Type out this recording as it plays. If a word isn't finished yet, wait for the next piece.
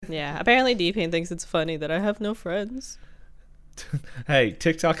Yeah, apparently D-Pain thinks it's funny that I have no friends. Hey,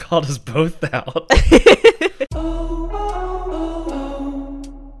 TikTok called us both out.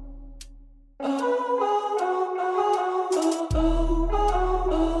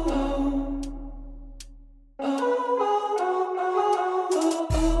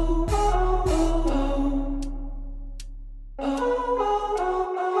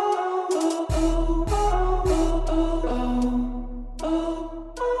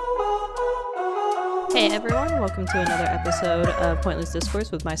 Hey everyone, welcome to another episode of Pointless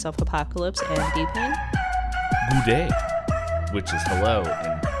Discourse with myself, Apocalypse, and D-Pain. Good day, which is hello in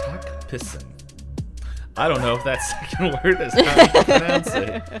Tak Pissen. I don't know if that second word is how to pronounce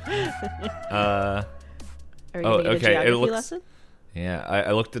it. Are you going to get a geography lesson? Yeah,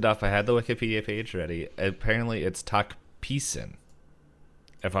 I looked it up. I had the Wikipedia page ready. Apparently, it's Tak Pissen,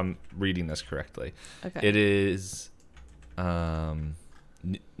 if I'm reading this correctly. Okay. It is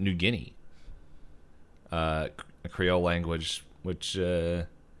New Guinea. A Creole language, which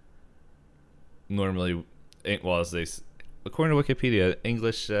normally, well, according to Wikipedia,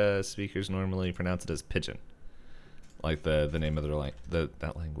 English speakers normally pronounce it as pidgin, like the name of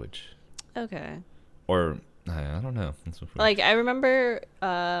that language. Okay. Or I don't know. Like I remember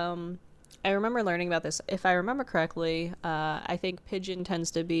learning about this. If I remember correctly, I think pidgin tends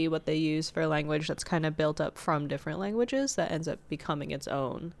to be what they use for a language that's kind of built up from different languages that ends up becoming its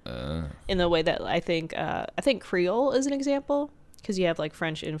own. In the way that I think Creole is an example, because you have like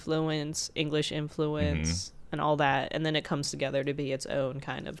French influence, English influence, and all that, and then it comes together to be its own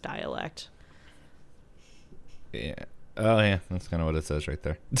kind of dialect. Yeah. Oh yeah, that's kind of what it says right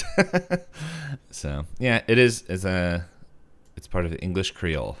there. So yeah, it is. It's part of the English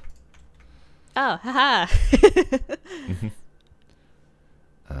Creole. Oh, haha.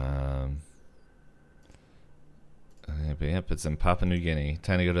 Yep, it's in Papua New Guinea.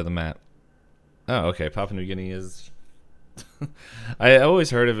 Time to go to the map. Oh, okay. Papua New Guinea is. I always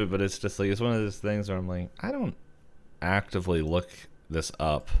heard of it, but it's just like it's one of those things where I'm like, I don't actively look this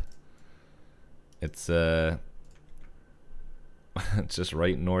up. It's it's just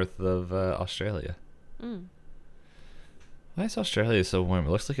right north of Australia. Mm. Why is Australia so warm?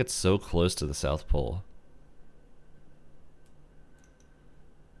 It looks like it's so close to the South Pole.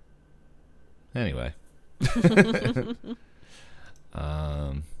 Anyway.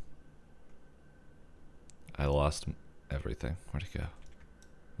 I lost everything. Where'd it go?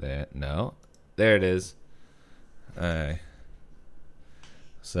 There. No. There it is. Alright.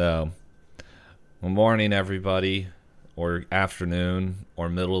 So, good morning, everybody. Or afternoon, or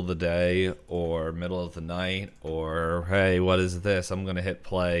middle of the day, or middle of the night, or hey, what is this? I'm gonna hit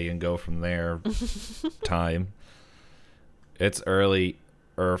play and go from there. Time. It's early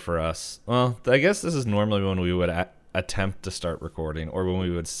for us. Well, I guess this is normally when we would attempt to start recording, or when we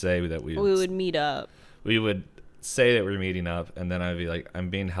would say that we would meet up. We would say that we're meeting up, and then I'd be like, I'm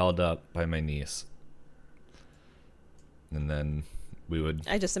being held up by my niece, and then we would.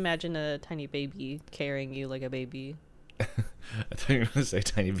 I just imagine a tiny baby carrying you like a baby. I thought you were going to say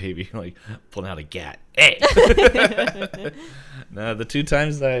tiny baby, like pulling out a gat. Hey! No, the two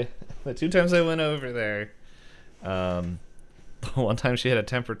times I went over there, one time she had a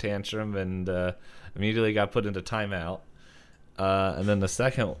temper tantrum and immediately got put into timeout. And then the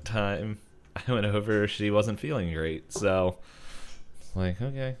second time I went over, she wasn't feeling great. So, like,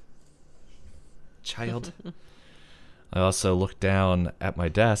 okay, child. I also look down at my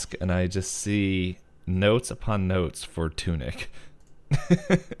desk and I just see notes upon notes for Tunic.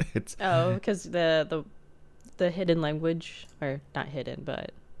 It's because the hidden language, or not hidden,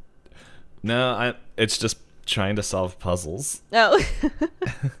 but no, it's just trying to solve puzzles. Oh.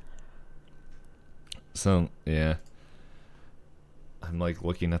 So yeah, I'm like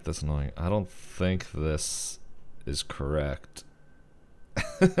looking at this and I'm like, I don't think this is correct.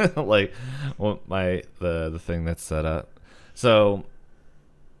 Like, well, the thing that's set up. So,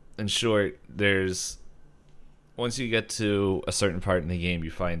 in short, once you get to a certain part in the game, you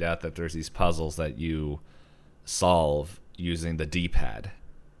find out that there's these puzzles that you solve using the D-pad,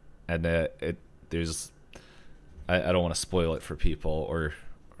 and I don't want to spoil it for people or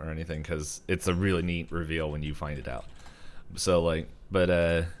anything, because it's a really neat reveal when you find it out. So like, but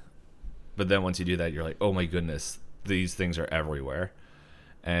then once you do that, you're like, oh my goodness, these things are everywhere,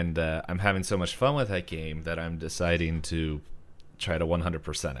 and I'm having so much fun with that game that I'm deciding to try to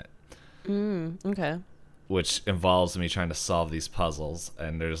 100% it. Okay. Which involves me trying to solve these puzzles,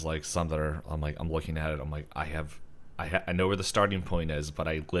 and there's like some that are, I'm looking at it, I'm like, I know where the starting point is, but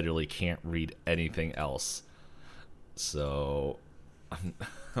I literally can't read anything else. So I'm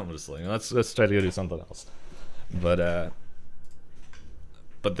just like, let's try to go do something else. But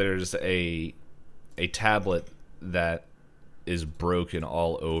but there's a tablet that is broken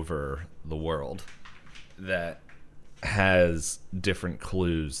all over the world that has different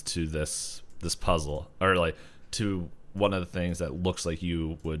clues to this puzzle, or like to one of the things that looks like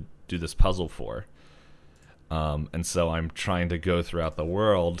you would do this puzzle for. And so I'm trying to go throughout the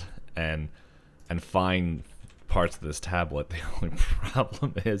world and find parts of this tablet. The only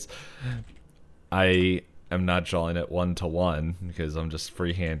problem is I am not drawing it 1-to-1 because I'm just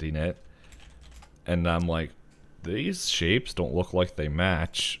freehanding it. And I'm like, these shapes don't look like they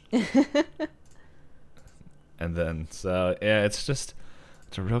match. And then, so, yeah, it's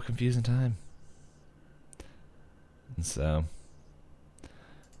a real confusing time. And so,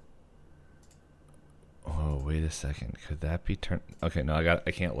 oh, wait a second. Could that be turned? Okay, no,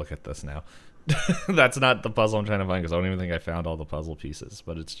 I can't look at this now. That's not the puzzle I'm trying to find, because I don't even think I found all the puzzle pieces.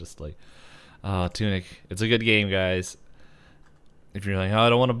 But it's just like, Tunic. It's a good game, guys. If you're like, oh, I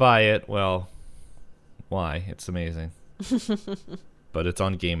don't want to buy it, well, why? It's amazing. But it's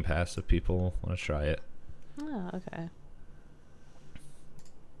on Game Pass if people want to try it. Oh, okay.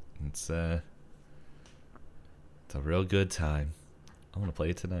 It's a real good time. I want to play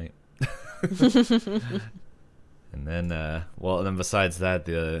it tonight. And then, and then besides that,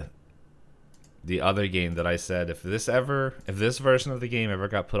 the other game that I said, if this version of the game ever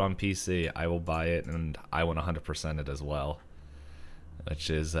got put on PC, I will buy it, and I want 100% it as well, which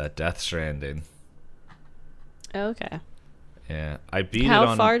is Death Stranding. Okay. Yeah, I beat How it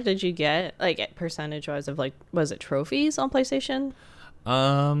on... far did you get, like, percentage-wise of, like, was it trophies on PlayStation?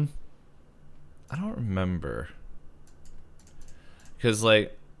 I don't remember. Because,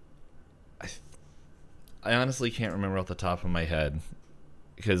 like, I honestly can't remember off the top of my head.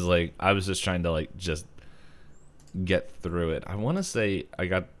 Because, like, I was just trying to, like, just get through it. I want to say I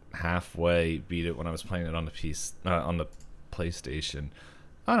got halfway, beat it when I was playing it on the PlayStation.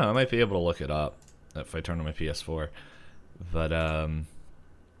 I don't know, I might be able to look it up if I turn on my PS4. But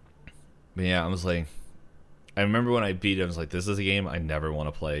yeah, I was like, I remember when I beat it, I was like, this is a game I never want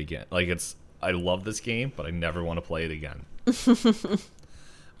to play again. Like, I love this game, but I never want to play it again.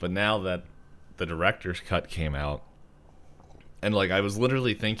 But now that the director's cut came out, and like, I was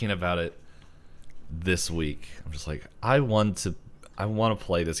literally thinking about it this week. I'm just like, I want to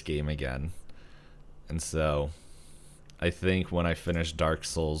play this game again. And so I think when I finish Dark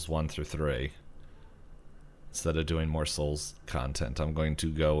Souls 1 through 3, instead of doing more Souls content, I'm going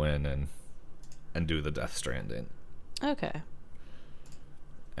to go in and do the Death Stranding. Okay.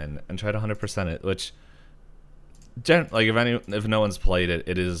 And try to 100% it, which, like, if no one's played it,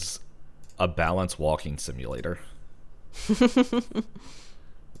 it is a balance walking simulator.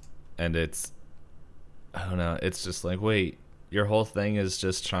 And it's, I don't know, it's just like, wait, your whole thing is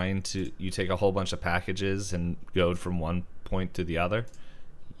just you take a whole bunch of packages and go from one point to the other?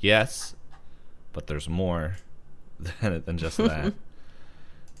 Yes, but there's more than just that.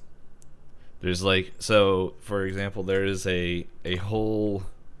 There's like, so for example, there is a whole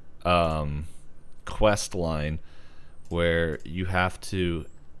quest line where you have to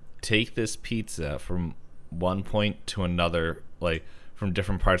take this pizza from one point to another, like from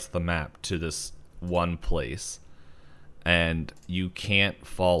different parts of the map to this one place, and you can't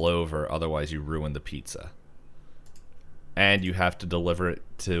fall over, otherwise you ruin the pizza. And you have to deliver it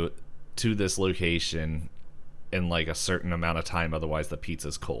to this location in like a certain amount of time, otherwise the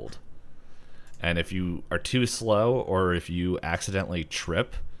pizza's cold. And if you are too slow, or if you accidentally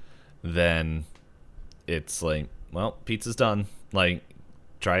trip, then it's like, well, pizza's done. Like,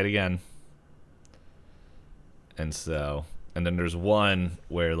 try it again. And so, and then there's one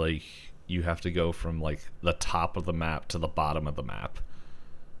where like you have to go from like the top of the map to the bottom of the map.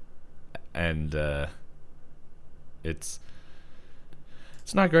 And it's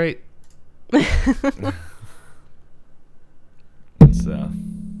not great. So,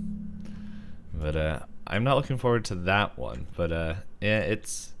 but I'm not looking forward to that one. But yeah,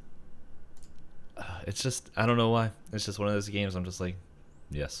 it's just, I don't know why. It's just one of those games I'm just like,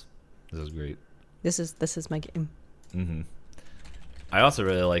 yes, this is great. This is my game. Mm-hmm. I also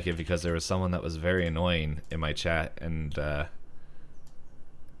really like it because there was someone that was very annoying in my chat, and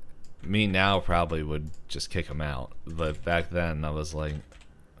me now probably would just kick him out. But back then I was like,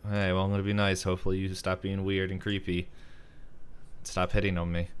 hey, well, I'm gonna be nice. Hopefully you stop being weird and creepy. Stop hitting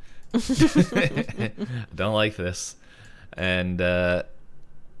on me. Don't like this. And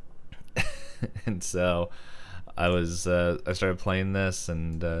and so I started playing this,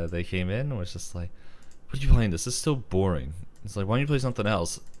 and they came in and was just like, what are you playing this? This is so boring. It's like, why don't you play something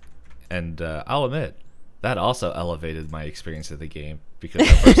else? And I'll admit, that also elevated my experience of the game, because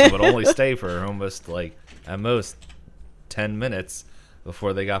that person would only stay for almost, like, at most 10 minutes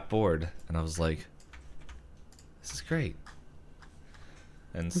before they got bored, and I was like, this is great.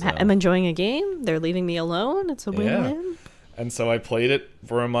 And so, I'm enjoying a game. They're leaving me alone. It's a win-win. And so I played it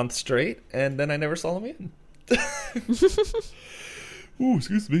for a month straight, and then I never saw them again. Ooh,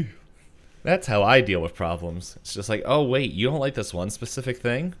 excuse me. That's how I deal with problems. It's just like, oh, wait, you don't like this one specific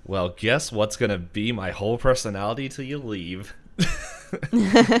thing? Well, guess what's going to be my whole personality till you leave?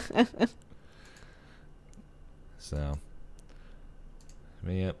 So, I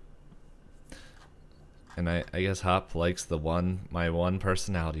mean, yep. And I guess Hop likes my one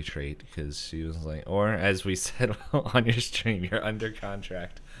personality trait, because she was like, or as we said on your stream, you're under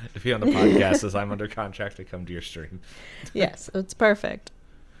contract to be on the podcast as I'm under contract to come to your stream. Yes, it's perfect.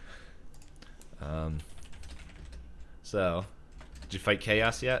 So, did you fight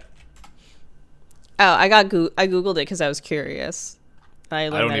Chaos yet? Oh, I googled it because I was curious. I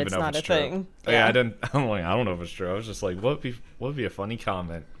learned don't that even it's know if not it's a true. thing. Yeah, I'm like, I don't know if it's true. I was just like, what would be a funny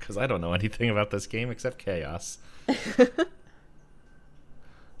comment? Because I don't know anything about this game except Chaos.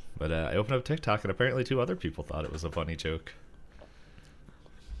 But I opened up TikTok, and apparently 2 other people thought it was a funny joke.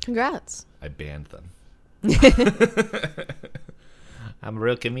 Congrats. I banned them. I'm a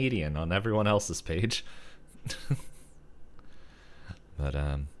real comedian on everyone else's page.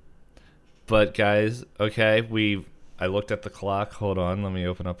 But guys, okay, I looked at the clock. Hold on, let me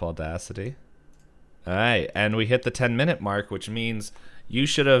open up Audacity. All right, and we hit the 10-minute mark, which means you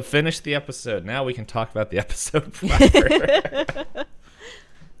should have finished the episode. Now we can talk about the episode forever.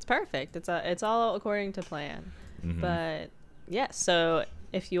 It's perfect. It's all according to plan. Mm-hmm. But yeah, so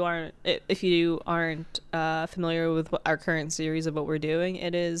if you aren't familiar with our current series of what we're doing,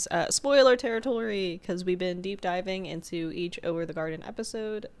 it is spoiler territory, because we've been deep diving into each Over the Garden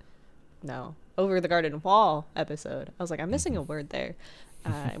episode. No, Over the Garden Wall episode. I was like, I'm missing a word there.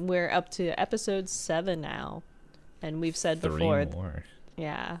 We're up to episode 7 now, and we've said 3 before. more.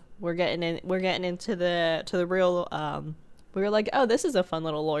 Yeah, we're getting into the real. We were like, oh, this is a fun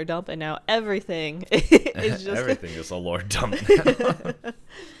little lore dump, and now everything is just everything is a lore dump now.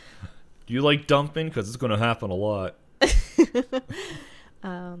 Do you like dumping? Because it's going to happen a lot.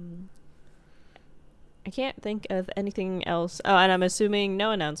 I can't think of anything else. Oh, and I'm assuming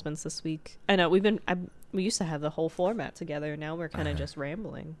no announcements this week. I know we used to have the whole format together. Now we're kind of just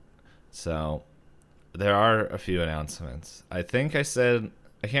rambling. So there are a few announcements. I think I can't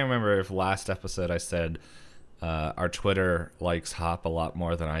remember if last episode I said our Twitter likes Hop a lot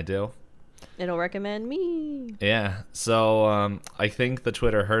more than I do. It'll recommend me. Yeah, so I think the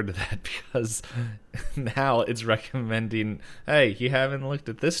Twitter heard that, because now it's recommending, hey, you haven't looked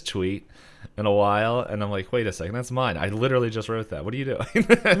at this tweet in a while, and I'm like, wait a second, that's mine. I literally just wrote that. What are you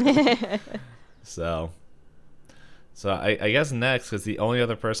doing? So I guess next, because the only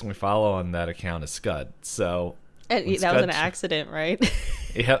other person we follow on that account is Scud. So That was an accident, right?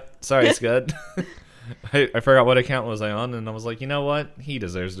 Yep. Sorry, Scud. I forgot what account was I on, and I was like, you know what? He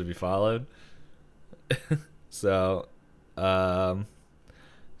deserves to be followed. So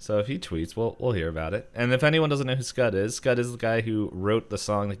if he tweets, we'll hear about it. And if anyone doesn't know who Scud is the guy who wrote the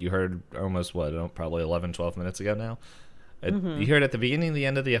song that you heard almost, probably 11, 12 minutes ago now. You heard it at the beginning and the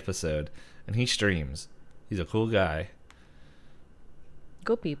end of the episode, and he streams. He's a cool guy.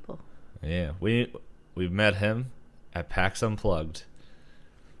 Good people. Yeah, we've met him at PAX Unplugged.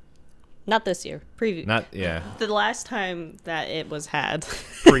 Not this year. Yeah. The last time that it was had.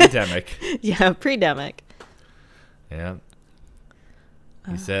 Pre-demic. Yeah, pre-demic. Yeah.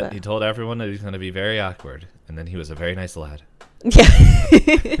 He told everyone that he's going to be very awkward, and then he was a very nice lad. Yeah.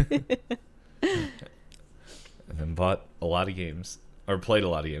 And then bought a lot of games, or played a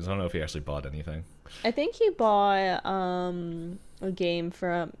lot of games. I don't know if he actually bought anything. I think he bought a game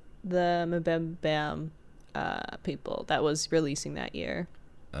from the Mbembam people that was releasing that year.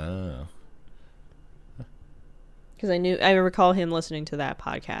 Oh. Because I recall him listening to that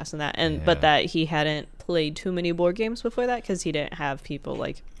podcast but that he hadn't played too many board games before that, because he didn't have people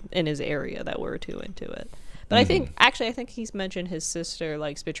like in his area that were too into it. But I think he's mentioned his sister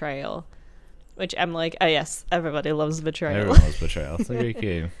likes Betrayal, which I'm like, oh yes, everybody loves Betrayal. Everyone loves Betrayal. It's a great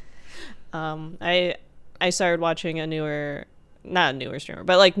game. I started watching not a newer streamer,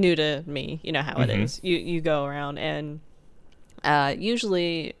 but like new to me. You know how it is. You go around, and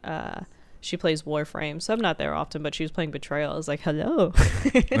usually she plays Warframe, so I'm not there often, but she was playing Betrayal. I was like, hello.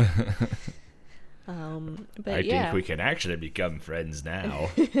 But I think we can actually become friends now.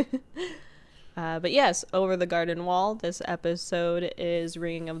 But yes, Over the Garden Wall, this episode is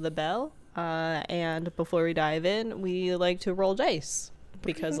Ringing of the Bell. And before we dive in, we like to roll dice.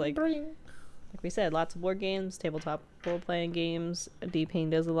 Because like we said, lots of board games, tabletop role-playing games.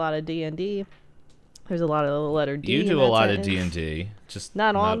 D-Pain does a lot of D&D. There's a lot of the letter D. You in do that a lot of sentence. D&D, just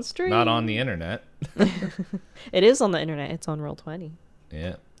Not on stream. not on the internet. It is on the internet. It's on Roll20.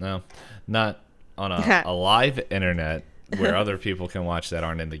 Yeah, no, not on a live internet where other people can watch that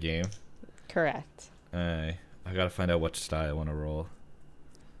aren't in the game. Correct. I gotta find out which die I want to roll.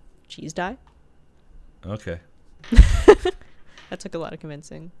 Cheese die? Okay. That took a lot of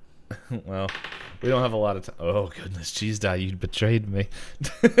convincing. Well, we don't have a lot of time. Oh, goodness. Cheese die, you betrayed me.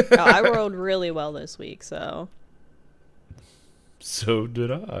 I rolled really well this week, so. So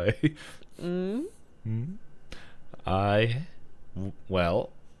did I. Well,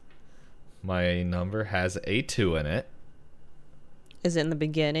 my number has a 2 in it. Is it in the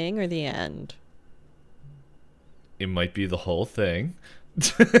beginning or the end? It might be the whole thing.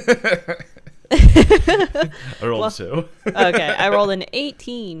 I rolled 2. Okay, I rolled an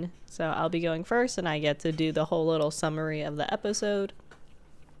 18, so I'll be going first, and I get to do the whole little summary of the episode.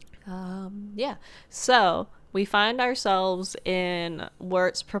 Yeah, so we find ourselves in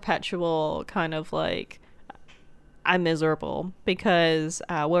Wirt's perpetual kind of like, I'm miserable, because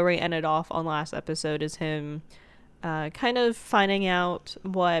where we ended off on last episode is him kind of finding out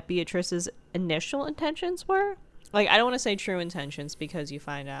what Beatrice's initial intentions were. Like, I don't want to say true intentions, because you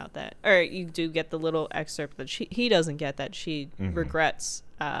find out that, or you do get the little excerpt that he doesn't get, that she regrets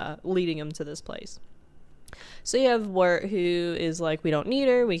leading him to this place. So you have Wirt, who is like, we don't need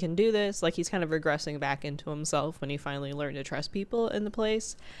her, we can do this. Like, he's kind of regressing back into himself when he finally learned to trust people in the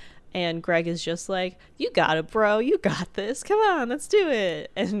place. And Greg is just like, you got it, bro, you got this, come on, let's do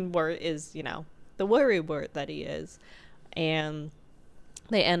it. And Wirt is, you know, the worry Wirt that he is. And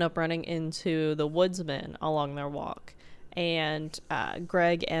they end up running into the woodsman along their walk. And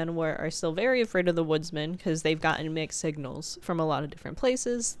Greg and Wirt are still very afraid of the woodsman, because they've gotten mixed signals from a lot of different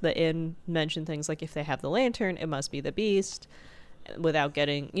places. The inn mentioned things like, if they have the lantern, it must be the beast, without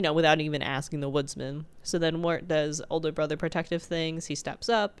even asking the woodsman. So then Wirt does older brother protective things. He steps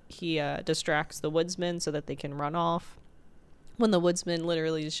up, he distracts the woodsman so that they can run off, when the woodsman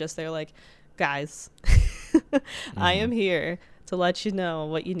literally is just there like, guys, I am here to let you know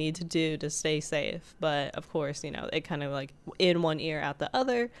what you need to do to stay safe. But of course, you know, it kind of like in one ear out the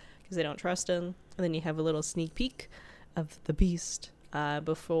other, because they don't trust him. And then you have a little sneak peek of the beast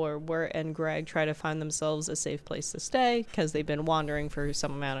before Wirt and Greg try to find themselves a safe place to stay, because they've been wandering for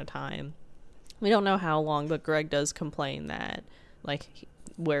some amount of time. We don't know how long, but Greg does complain that, like,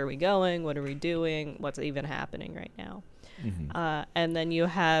 where are we going? What are we doing? What's even happening right now? And then you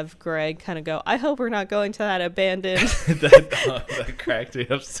have Greg kind of go, I hope we're not going to that abandoned. that cracked me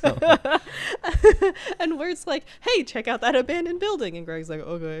up so much. And Wirt's like, hey, check out that abandoned building. And Greg's like,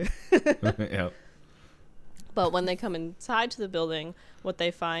 okay. Yep. But when they come inside to the building, what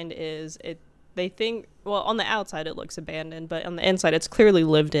they find is they think, well, on the outside it looks abandoned, but on the inside it's clearly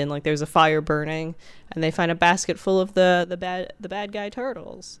lived in. Like, there's a fire burning, and they find a basket full of the bad guy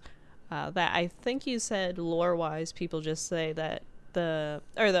turtles. That I think you said lore-wise, people just say that the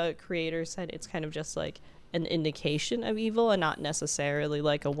creator said it's kind of just like an indication of evil, and not necessarily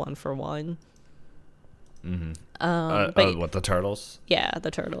like a one-for-one. What, the turtles? Yeah,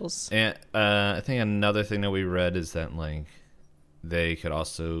 the turtles. And I think another thing that we read is that, like, they could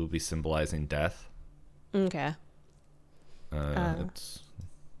also be symbolizing death. Okay. It's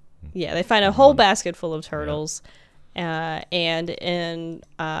Yeah, they find a whole basket full of turtles. Yeah. And in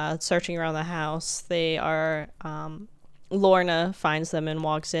searching around the house, they are Lorna finds them and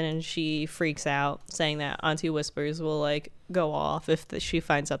walks in, and she freaks out, saying that Auntie Whispers will like go off if she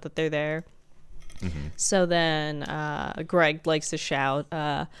finds out that they're there. So then Greg likes to shout,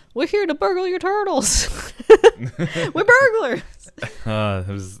 we're here to burgle your turtles. We're burglars.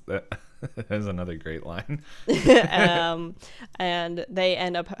 That was another great line. And they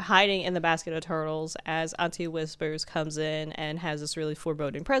end up hiding in the basket of turtles as Auntie Whispers comes in and has this really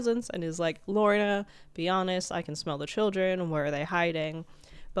foreboding presence and is like, Lorna, be honest, I can smell the children. Where are they hiding?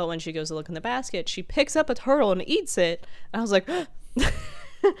 But when she goes to look in the basket, she picks up a turtle and eats it. And I was like,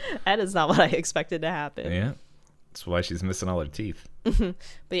 that is not what I expected to happen. Yeah. That's why she's missing all her teeth. But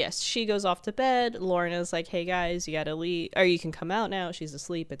yes, she goes off to bed. Lorna's like, hey guys, you gotta leave, or you can come out now. She's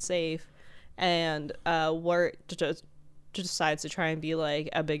asleep, it's safe. And Wirt just decides to try and be like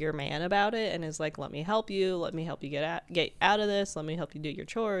a bigger man about it, and is like, let me help you get out of this, let me help you do your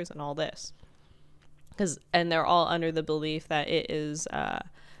chores and all this. And they're all under the belief that it is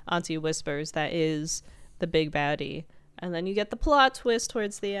Auntie Whispers that is the big baddie. And then you get the plot twist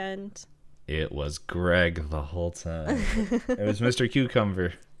towards the end. It was Greg the whole time. It was Mr.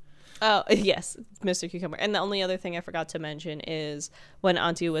 Cucumber. Oh, yes, Mr. Cucumber. And the only other thing I forgot to mention is when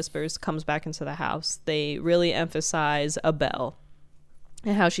Auntie Whispers comes back into the house, they really emphasize a bell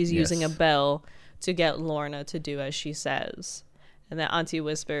and how she's using a bell to get Lorna to do as she says. And that Auntie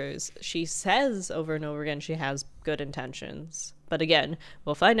whispers, she says over and over again she has good intentions. But again,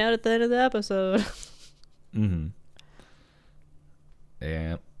 we'll find out at the end of the episode. Mm-hmm.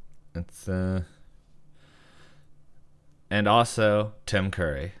 Yeah. It's, and also Tim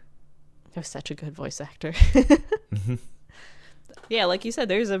Curry. He was such a good voice actor. Yeah, like you said,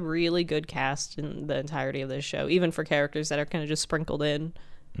 there's a really good cast in the entirety of this show, even for characters that are kind of just sprinkled in.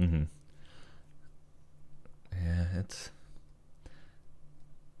 Mm-hmm. Yeah, it's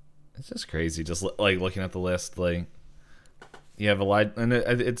just crazy. Just like looking at the list, like you have a lot, and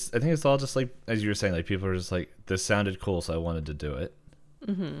I think it's all just like as you were saying, like people are just like, this sounded cool, so I wanted to do it.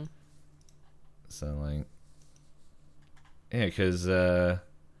 Mm-hmm. So like, yeah, because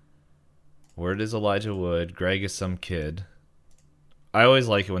Word is Elijah Wood, Greg is some kid. I always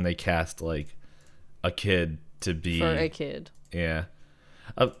like it when they cast like a kid to be For a kid. Yeah.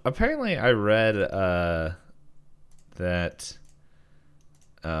 Apparently, I read that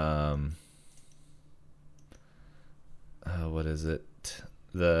what is it?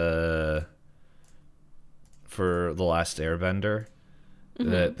 For The Last Airbender,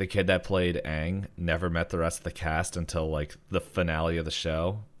 that the kid that played Aang never met the rest of the cast until like the finale of the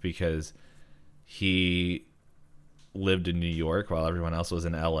show, because he lived in New York while everyone else was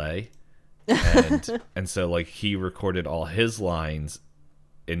in LA. And so like he recorded all his lines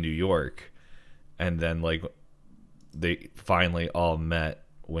in New York, and then like they finally all met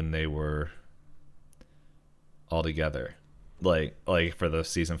when they were all together, like for the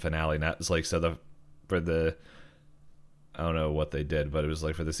season finale. And that was like, so for the I don't know what they did, but it was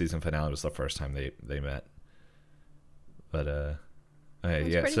like for the season finale, it was the first time they met. But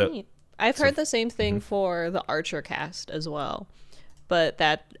yeah, so neat. I've heard the same thing for the Archer cast as well. But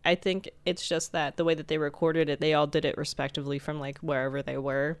that, I think it's just that the way that they recorded it, they all did it respectively from like wherever they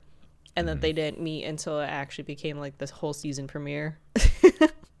were, and that they didn't meet until it actually became like this whole season premiere.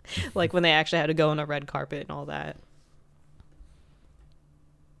 Like when they actually had to go on a red carpet and all that.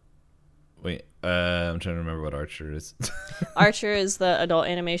 Wait, I'm trying to remember what Archer is. Archer is the adult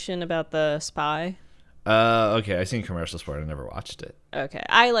animation about the spy. Okay, I've seen commercials for it. I never watched it. Okay,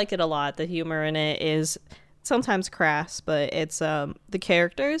 I like it a lot. The humor in it is sometimes crass, but it's the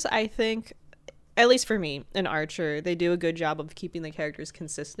characters, I think, at least for me, in Archer, they do a good job of keeping the characters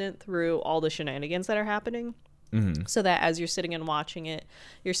consistent through all the shenanigans that are happening. Mm-hmm. So that as you're sitting and watching it,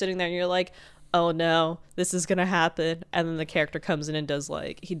 you're sitting there and you're like, oh no, this is gonna happen, and then the character comes in and does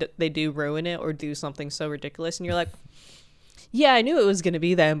like they do ruin it or do something so ridiculous, and you're like, yeah, I knew it was gonna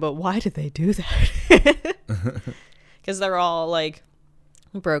be them, but why did they do that? Because they're all like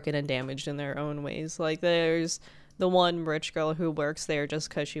broken and damaged in their own ways. Like there's the one rich girl who works there just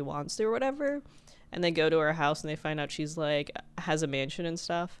because she wants to or whatever, and they go to her house and they find out she's like has a mansion and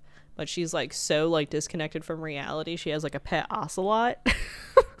stuff, but she's like so like disconnected from reality. She has like a pet ocelot.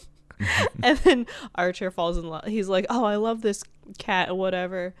 And then Archer falls in love. He's like, oh, I love this cat or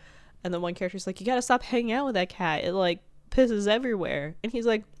whatever, and then one character's like, you gotta stop hanging out with that cat, it like pisses everywhere. And he's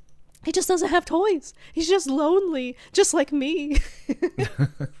like, he just doesn't have toys, he's just lonely just like me.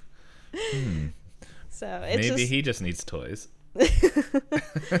 So it's maybe he just needs toys. But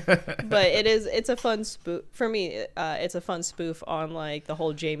it's a fun spoof for me. It's a fun spoof on like the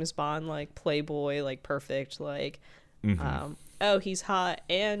whole James Bond like playboy like perfect like oh, he's hot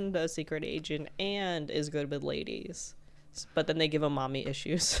and a secret agent and is good with ladies, but then they give him mommy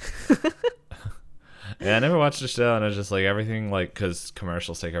issues. Yeah, I never watched the show, and I was just like, everything, like, because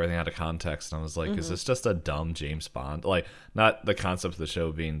commercials take everything out of context, and I was like, is this just a dumb James Bond? Like, not the concept of the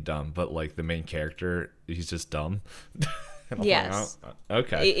show being dumb, but, like, the main character, he's just dumb. Yes. Like, oh,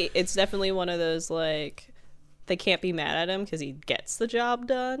 okay. It's definitely one of those, like, they can't be mad at him because he gets the job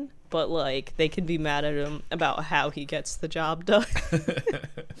done, but, like, they can be mad at him about how he gets the job done.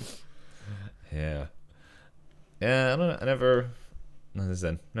 Yeah. Yeah, I don't know. I never, as I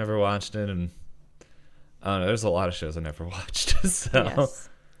said, never watched it, and I don't know, there's a lot of shows I never watched. So. Yes.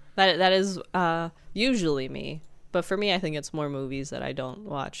 That is usually me. But for me, I think it's more movies that I don't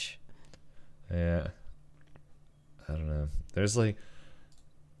watch. Yeah. I don't know.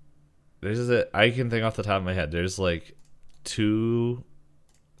 I can think off the top of my head, there's like two,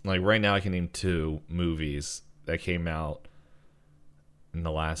 like right now I can name two movies that came out in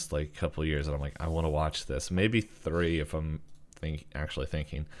the last like couple of years and I'm like, I want to watch this. Maybe three if I'm actually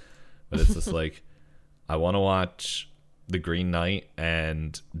thinking. But it's just like, I want to watch The Green Knight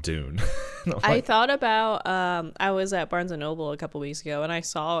and Dune. I thought about I was at Barnes & Noble a couple weeks ago and I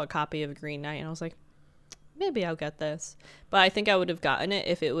saw a copy of Green Knight and I was like, maybe I'll get this. But I think I would have gotten it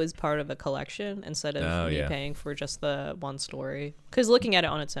if it was part of a collection instead of me paying for just the one story. Because looking at it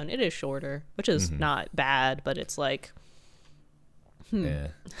on its own, it is shorter, which is not bad, but it's like, Yeah.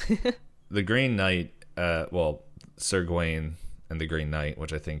 The Green Knight, Sir Gawain and the Green Knight,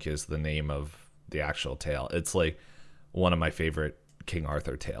 which I think is the name of the actual tale. It's like one of my favorite King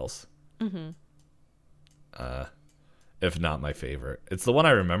Arthur tales. If not my favorite. It's the one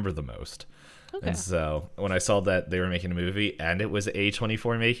I remember the most. Okay. And so when I saw that they were making a movie and it was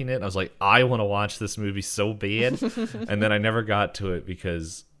A24 making it, I was like, I want to watch this movie so bad. And then I never got to it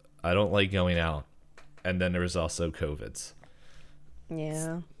because I don't like going out. And then there was also COVIDs.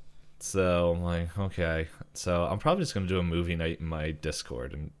 Yeah. So I'm like, okay. So I'm probably just going to do a movie night in my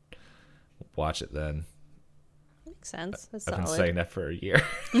Discord and watch it then. Makes sense. That's I've solid. been saying that for a year.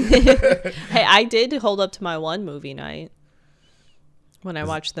 Hey, I did hold up to my one movie night when I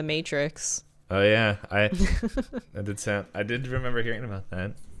watched The Matrix. Oh yeah, I did remember hearing about that.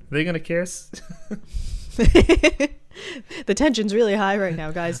 Are they gonna kiss? The tension's really high right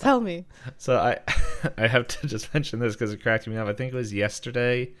now, guys. Tell me. So I have to just mention this because it cracked me up. I think it was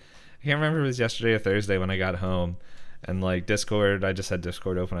yesterday. I can't remember if it was yesterday or Thursday when I got home, and like Discord. I just had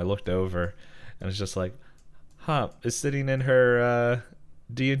Discord open. I looked over, and it's just like, is sitting in her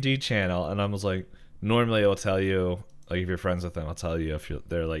D&D channel, and I was like, normally it'll tell you. Like if you're friends with them, I'll tell you if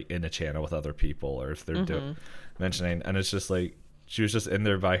they're like in a channel with other people or if they're mentioning. And it's just like she was just in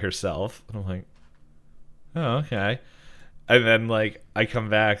there by herself, and I'm like, oh okay. And then like I come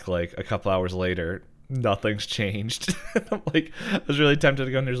back like a couple hours later, nothing's changed. I'm like, I was really tempted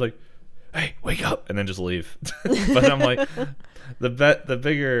to go in there, just like, hey, wake up, and then just leave. But I'm like,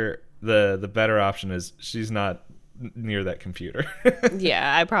 the better option is she's not near that computer.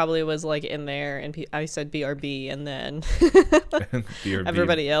 Yeah, I probably was like in there and I said BRB and then BRB.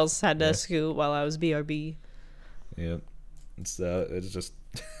 Everybody else had to scoot while I was BRB. Yep. So it's just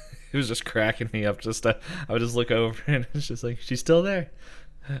it was just cracking me up. I would just look over and it's just like, she's still there.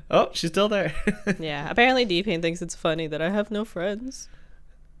 Oh, she's still there. Yeah, apparently D-Pain thinks it's funny that I have no friends.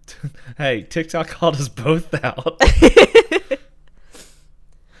 Hey, TikTok called us both out.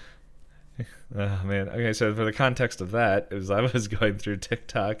 Oh man. Okay, so for the context of that, I was going through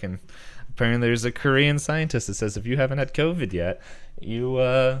TikTok and apparently there's a Korean scientist that says if you haven't had COVID yet, you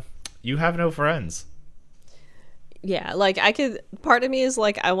have no friends. Yeah, like part of me is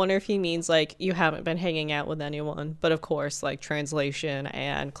like, I wonder if he means like you haven't been hanging out with anyone, but of course like translation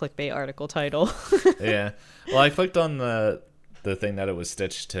and clickbait article title. Yeah. Well, I clicked on the thing that it was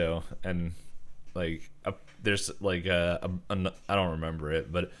stitched to, and like there's like I don't remember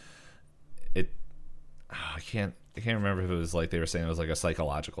it, but I can't remember if it was like they were saying it was like a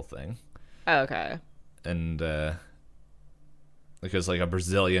psychological thing. Okay. And because like a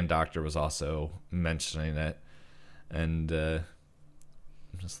Brazilian doctor was also mentioning it, and I'm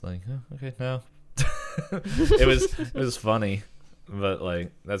just like, oh, okay, no. it was funny, but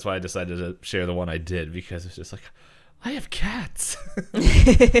like that's why I decided to share the one I did, because it's just like, I have cats. Which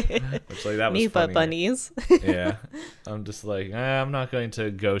like that was Meat funny. bunnies. Yeah, I'm just like, I'm not going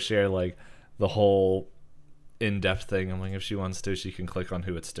to go share like the whole in-depth thing. I'm like, if she wants to, she can click on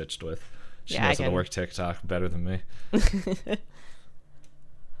who it's stitched with. She knows how to work TikTok better than me.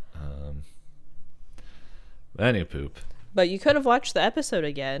 Any poop. But you could have watched the episode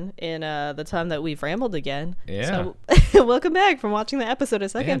again in the time that we've rambled again. Yeah. So welcome back from watching the episode a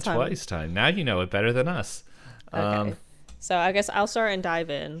second time. Twice time. Now you know it better than us. Okay. So I guess I'll start and dive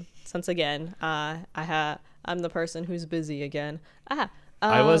in, since again, I'm the person who's busy again.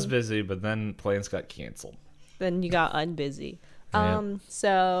 I was busy, but then plans got canceled. Then you got unbusy. Yeah.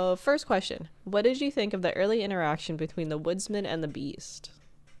 So first question, what did you think of the early interaction between the woodsman and the beast?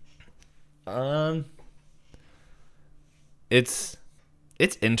 It's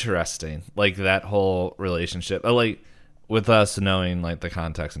interesting, like that whole relationship. Like with us knowing like the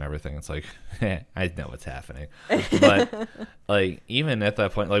context and everything, it's like I know what's happening. But like even at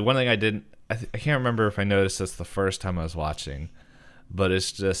that point, like one thing I didn't, I can't remember if I noticed this the first time I was watching, but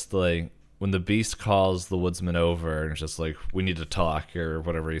it's just like when the beast calls the woodsman over and it's just like, we need to talk or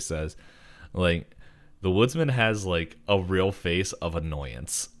whatever he says, like the woodsman has like a real face of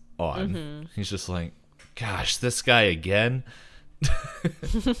annoyance on. Mm-hmm. He's just like, gosh, this guy again.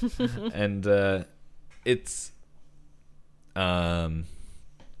 And it's like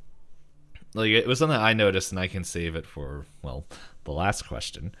it was something I noticed, and I can save it for the last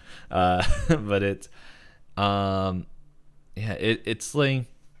question. But it's it's like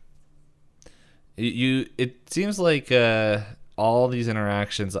it seems like all these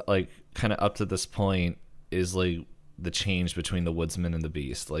interactions like kind of up to this point is like the change between the woodsman and the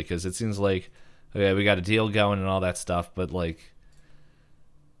beast, like because it seems like okay, we got a deal going and all that stuff, but like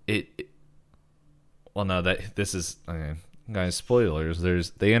well, no, that this is okay, guys.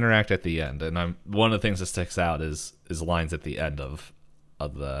 Spoilers. They interact at the end, and I'm one of the things that sticks out is lines at the end of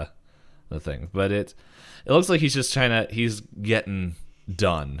the thing. But it looks like he's just he's getting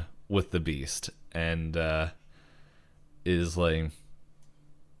done with the beast, and is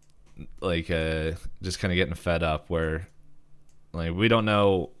just kind of getting fed up. Where like we don't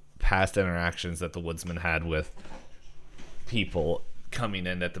know past interactions that the woodsman had with people coming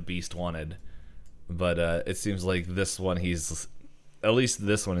in that the beast wanted. But it seems like this one, at least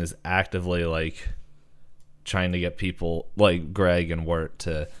this one is actively like trying to get people like Greg and Wirt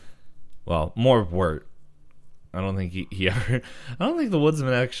to, well, more Wirt. I don't think he ever. I don't think the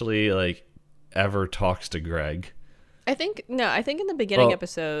woodsman actually like ever talks to Greg. I think in the beginning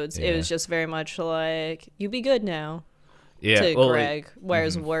episodes it was just very much like, you be good now. Yeah, to Greg,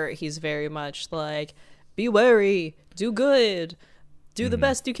 whereas Wirt, he's very much like, be wary, do good, do the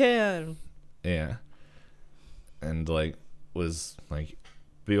best you can. Yeah. And like was like,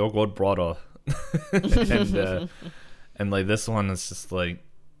 be a good brother. and like this one is just like,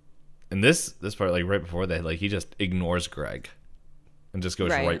 in this part, like right before that, like he just ignores Greg and just goes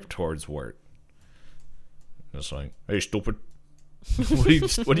right towards Wirt. Just like, hey, stupid. What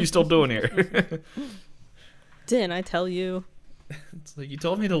are you still doing here? Didn't I tell you? It's like, you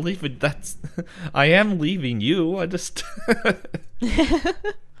told me to leave, but I am leaving you. I just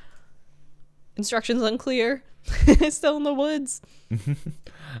Instructions unclear. Still in the woods.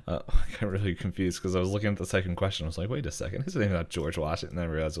 I got really confused because I was looking at the second question. I was like, wait a second, his name not George Washington. And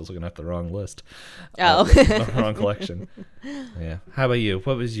I realized I was looking at the wrong list. The wrong collection. Yeah. How about you?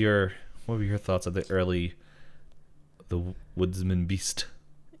 What were your thoughts of the woodsman beast?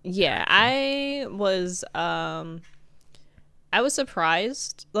 Yeah, I was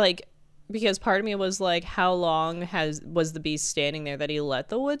surprised, like, because part of me was like, how long was the beast standing there that he let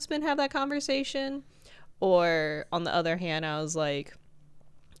the woodsman have that conversation? Or on the other hand, I was like,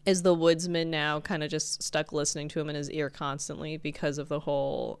 is the woodsman now kind of just stuck listening to him in his ear constantly because of the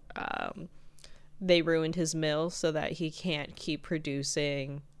whole they ruined his mill so that he can't keep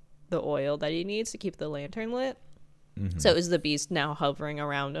producing the oil that he needs to keep the lantern lit? Mm-hmm. So is the beast now hovering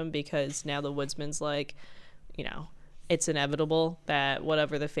around him because now the woodsman's like, you know, it's inevitable that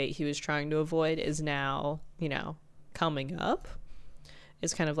whatever the fate he was trying to avoid is now, you know, coming up?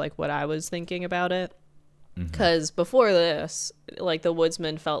 Is kind of like what I was thinking about it. Because before this, like, the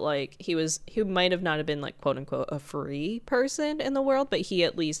woodsman felt like he might have not have been like, quote unquote, a free person in the world, but he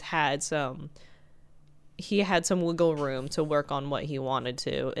at least had some wiggle room to work on what he wanted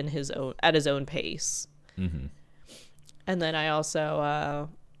to at his own pace. Mm-hmm. And then I also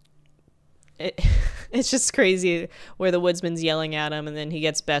it's just crazy where the woodsman's yelling at him and then he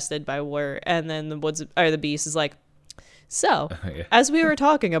gets bested by Wirt, and then the beast is like, so, as we were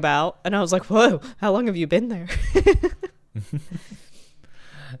talking about, and I was like, whoa, how long have you been there?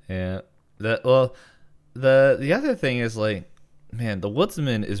 Yeah. The other thing is, like, man, the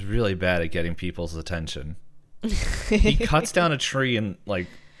woodsman is really bad at getting people's attention. He cuts down a tree and, like,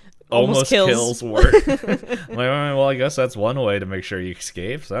 almost kills Wirt. Like, well, I guess that's one way to make sure he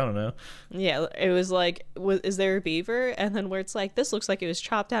escapes. I don't know. Yeah, it was like, is there a beaver? And then Wirt's like, this looks like it was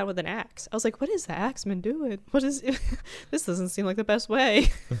chopped down with an axe. I was like, what is the axeman doing? What is it? This doesn't seem like the best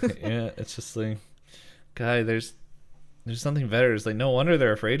way. Yeah, it's just like, guy, there's something better. It's like, no wonder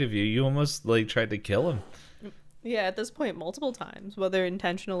they're afraid of you. You almost like tried to kill him. Yeah, at this point, multiple times, whether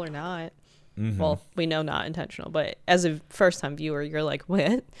intentional or not. Mm-hmm. Well, we know not intentional, but as a first-time viewer, you're like,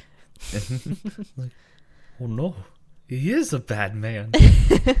 what? Like, oh no, he is a bad man.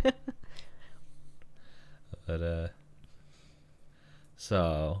 But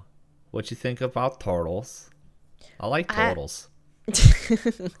so what you think about turtles? I like turtles.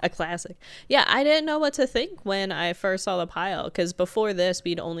 A classic. Yeah, I didn't know what to think when I first saw the pile, because before this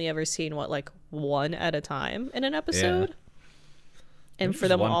we'd only ever seen one at a time in an episode. Yeah. And for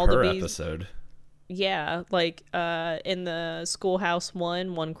them all to be episode. Yeah, like in the schoolhouse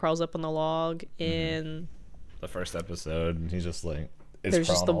one crawls up on the log. In the first episode, and he's just like, there's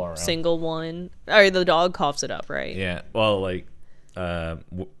just the single one. Or the dog coughs it up, right? Yeah. Well, like,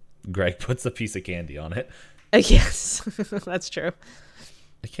 Greg puts a piece of candy on it. Yes, that's true.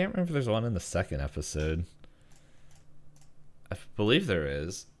 I can't remember if there's one in the second episode. I believe there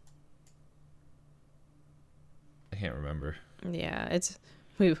is. I can't remember. Yeah, it's.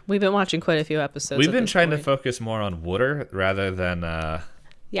 We've been watching quite a few episodes. We've been trying to focus more on water rather than...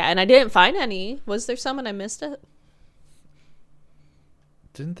 Yeah, and I didn't find any. Was there some and I missed it?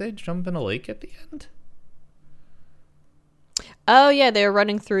 Didn't they jump in a lake at the end? Oh yeah, they were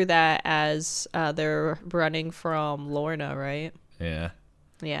running through that as they're running from Lorna, right? Yeah.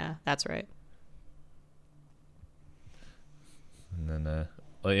 Yeah, that's right. And then,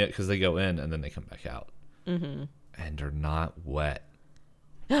 well, yeah, because they go in and then they come back out. Mm-hmm. And they're not wet.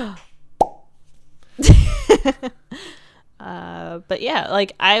 But yeah,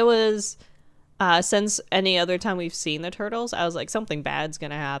 like I was, since any other time we've seen the turtles, I was like, something bad's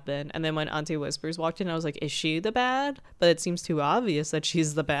gonna happen. And then when Auntie Whispers walked in, I was like, is she the bad? But it seems too obvious that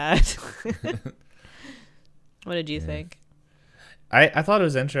she's the bad. What did you think? I thought it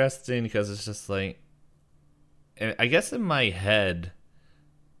was interesting because it's just like, I guess in my head,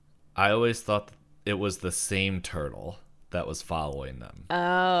 I always thought it was the same turtle that was following them.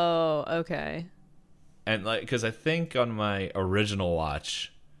 Oh, okay. And like, because I think on my original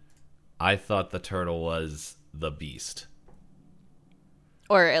watch, I thought the turtle was the beast.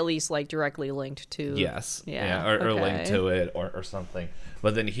 Or at least like directly linked to. Yes. Yeah. Or okay. linked to it or something.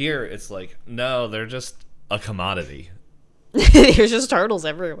 But then here it's like, no, they're just a commodity. There's just turtles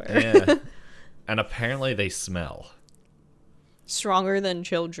everywhere. Yeah. And apparently they smell. Stronger than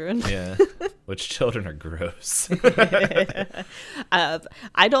children. Yeah. Which children are gross.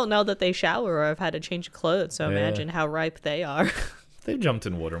 I don't know that they shower or have had to change clothes, so Yeah. imagine how ripe they are. They've jumped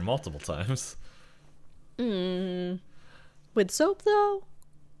in water multiple times. With soap, though?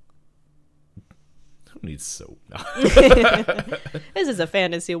 Who needs soap? No. This is a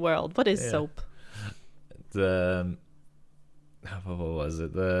fantasy world. What is Yeah. soap? What was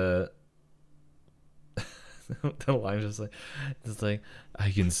it? The line just like, it's like,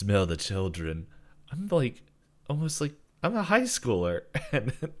 I can smell the children. I'm like, almost like I'm a high schooler.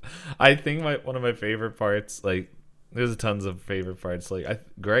 And I think one of my favorite parts, like, there's tons of favorite parts. Like,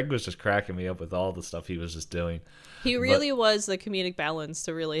 Greg was just cracking me up with all the stuff he was just doing. He really was the comedic balance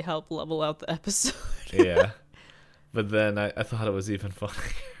to really help level out the episode. Yeah. But then I thought it was even funnier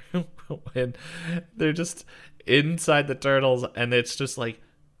when they're just inside the turtles and it's just like,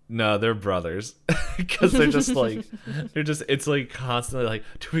 no, they're brothers. Because they're just like, it's like constantly like,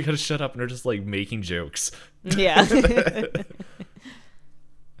 dude, we gotta shut up. And they're just like making jokes. Yeah.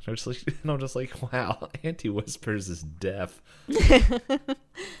 I'm just like, wow, Auntie Whispers is deaf.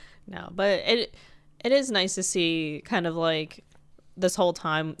 No, but it is nice to see kind of like this whole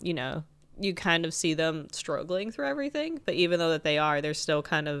time, you know, you kind of see them struggling through everything, but even though that they're still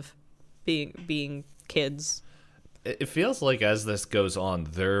kind of being kids. It feels like as this goes on,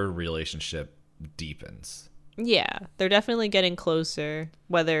 their relationship deepens. Yeah, they're definitely getting closer,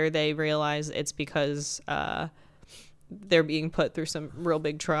 whether they realize it's because they're being put through some real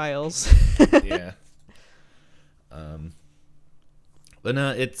big trials. Yeah. But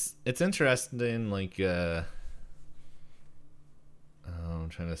no, it's interesting. Like, I'm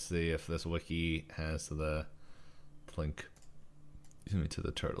trying to see if this wiki has the link to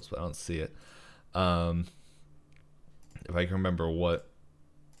the turtles, but I don't see it. If I can remember what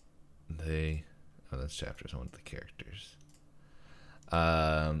that's chapters. I want the characters.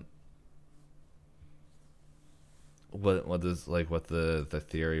 What is like what the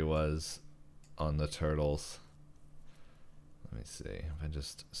theory was on the turtles. Let me see if I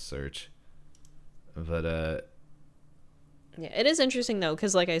just search. But Yeah, it is interesting though,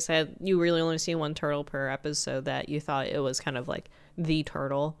 because like I said, you really only see one turtle per episode. That you thought it was kind of like the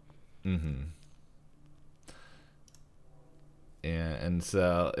turtle. Mm-hmm. Yeah, and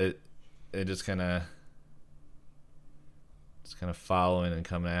so it just kind of following and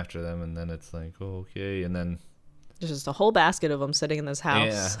coming after them, and then it's like, oh, okay, and then There's just a whole basket of them sitting in this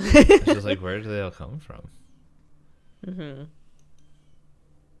house. yeah, it's just like, where do they all come from? Mm-hmm.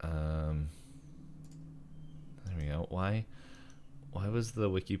 There we go. Why was the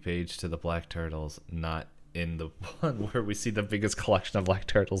wiki page to the black turtles not in the one where we see the biggest collection of black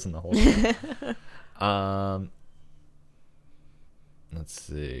turtles in the whole thing? Let's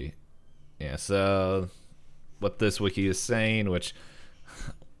see. Yeah, so what this wiki is saying, which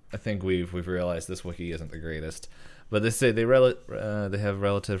I think we've realized this wiki isn't the greatest, but they say they have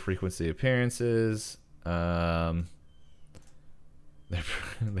relative frequency appearances. In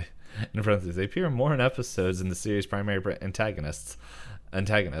parentheses, they appear more in episodes in the series' primary antagonist. They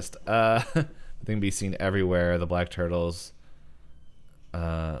can be seen everywhere. The black turtles.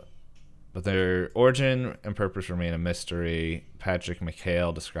 But their origin and purpose remain a mystery. Patrick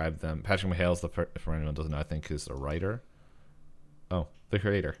McHale described them. Patrick McHale is for anyone who doesn't know, I think is the writer. Oh, the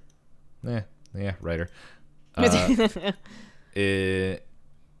creator. Yeah, writer. It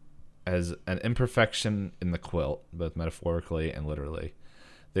as an imperfection in the quilt, both metaphorically and literally.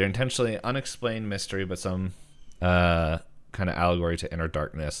 They're intentionally unexplained mystery, but some kind of allegory to inner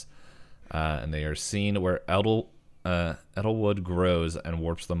darkness. And they are seen Edelwood grows and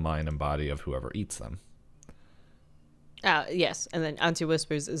warps the mind and body of whoever eats them. Yes, and then Auntie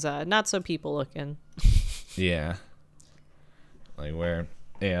Whispers is not so people looking. Yeah. Like where,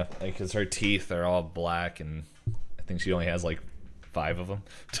 yeah, like because her teeth are all black, and I think she only has like 5 of them.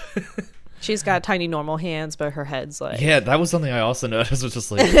 She's got tiny normal hands, but her head's like... Yeah, that was something I also noticed, was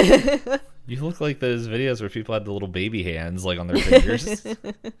just like, you look like those videos where people had the little baby hands like on their fingers.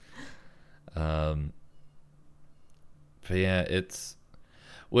 But yeah, it's,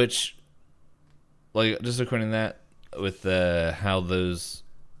 which, like, just according to that, with how those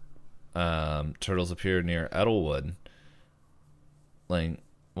turtles appear near Edelwood, like,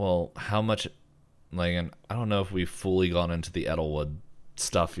 well, how much, like, and I don't know if we've fully gone into the Edelwood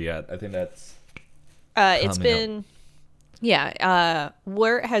stuff yet. I think that's it's been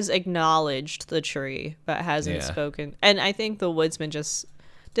Wirt has acknowledged the tree but hasn't spoken, and I think the woodsman just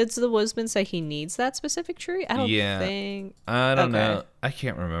did the woodsman say he needs that specific tree? I don't think. I don't know. I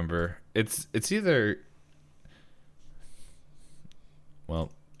can't remember. It's either,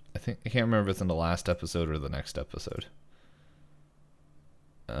 well, I can't remember if it's in the last episode or the next episode.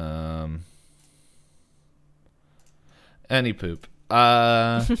 Any poop.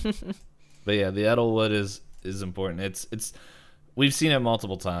 But yeah, the Edelwood is important. It's we've seen it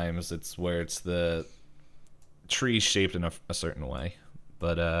multiple times. It's where it's the tree shaped in a certain way.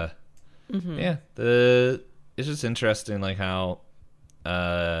 But yeah, it's just interesting, like how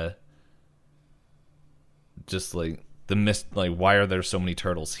just like the mist, like why are there so many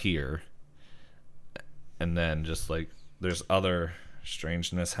turtles here? And then just like there's other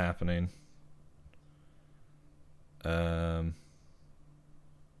strangeness happening.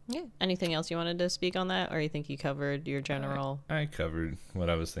 Yeah. Anything else you wanted to speak on that, or you think you covered your general? I covered what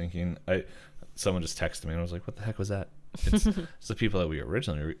I was thinking. Someone just texted me and I was like, "What the heck was that?" It's the people that we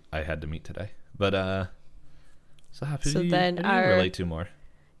originally I had to meet today. But so happy. So who then do you relate to more?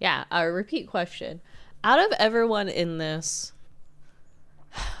 Yeah, our repeat question. Out of everyone in this,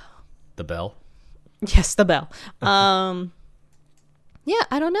 The bell. yes, the bell. Yeah,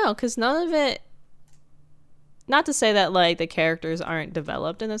 I don't know, because none of it. Not to say that like the characters aren't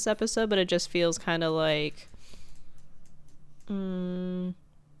developed in this episode, but it just feels kind of like,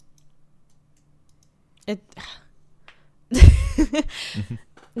 it.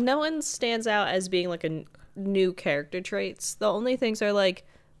 No one stands out as being like a new character traits. The only things are like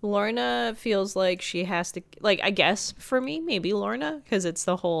Lorna feels like she has to, like, I guess for me maybe Lorna, because it's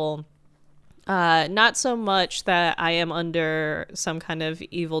the whole not so much that I am under some kind of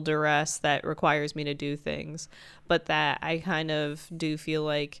evil duress that requires me to do things, but that I kind of do feel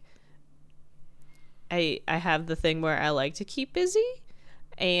like I have the thing where I like to keep busy,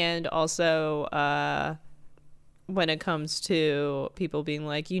 and also when it comes to people being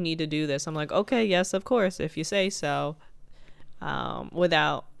like, you need to do this, I'm like, okay, yes, of course, if you say so,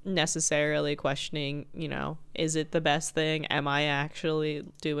 without necessarily questioning, you know, is it the best thing? Am I actually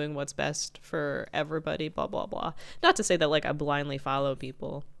doing what's best for everybody? Blah, blah, blah. Not to say that, like, I blindly follow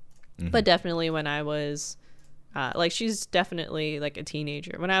people, but definitely when I was, like, she's definitely, like, a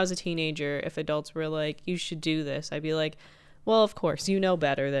teenager. When I was a teenager, if adults were like, you should do this, I'd be like, well, of course, you know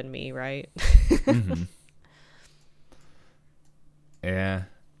better than me, right? Yeah,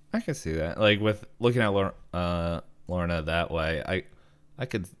 I could see that. Like, with looking at Lorna that way, I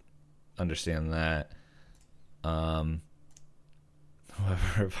could understand that. However,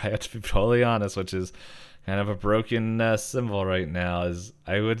 if I have to be totally honest, which is kind of a broken symbol right now, is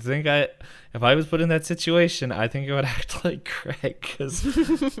I would think if I was put in that situation, I think I would act like Greg.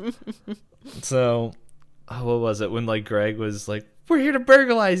 So, what was it when like Greg was like, "We're here to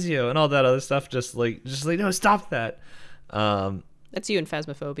burglarize you" and all that other stuff? Just like no, stop that. That's you in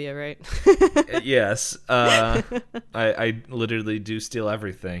Phasmophobia, right? Yes. I literally do steal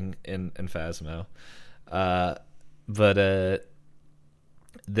everything in Phasmo. But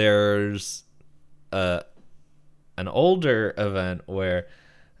there's an older event where,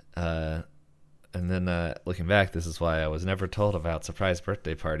 and then looking back, this is why I was never told about surprise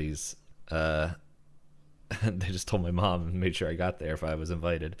birthday parties. They just told my mom and made sure I got there if I was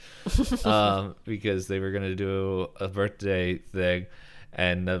invited, because they were gonna do a birthday thing,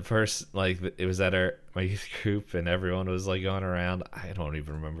 and the first, like, it was at my youth group, and everyone was like going around. I don't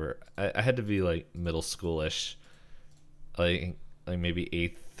even remember. I had to be like middle schoolish, like maybe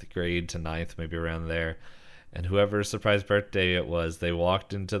 8th grade to 9th, maybe around there. And whoever's surprise birthday it was, they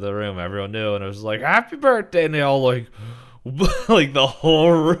walked into the room. Everyone knew, and it was like, "Happy birthday!" And they all like. Like the whole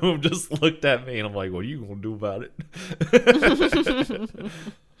room just looked at me, and I'm like, "What are you gonna do about it?"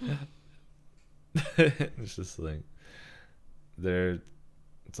 It's just like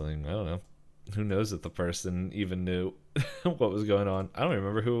it's like, I don't know. who knows if the person even knew what was going on. I don't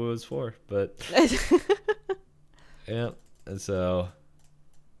remember who it was for, but yeah. And so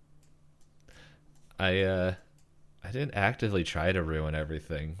I didn't actively try to ruin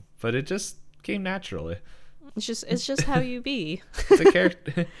everything, but it just came naturally. It's just how you be. It's a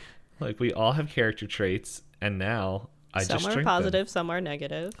character. Like, we all have character traits, and now I some just are drink positive, them. some are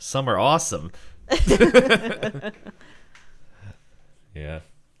negative. Some are awesome. Yeah.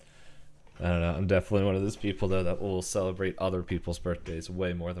 I don't know. I'm definitely one of those people, though, that will celebrate other people's birthdays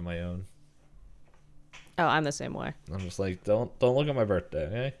way more than my own. Oh, I'm the same way. I'm just like, don't look at my birthday,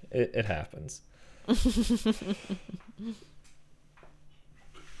 okay? It happens.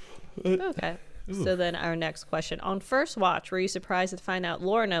 Okay. Ooh. So then our next question. On first watch, were you surprised to find out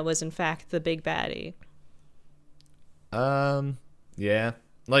Lorna was in fact the big baddie? Yeah.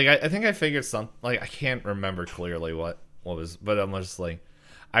 Like, I think I figured like, I can't remember clearly what was, but I'm just like,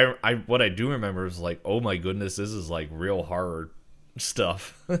 what I do remember is like, oh my goodness, this is like real horror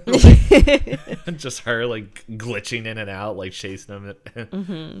stuff. Like, just her like glitching in and out, like chasing them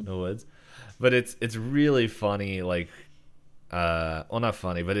in the woods. But it's really funny, like, well, not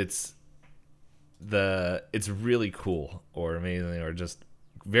funny, but it's really cool or amazing or just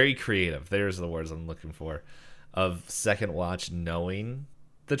very creative. There's the words I'm looking for, of second watch knowing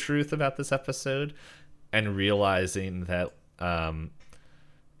the truth about this episode and realizing that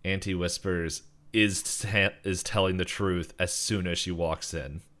Auntie Whispers is telling the truth as soon as she walks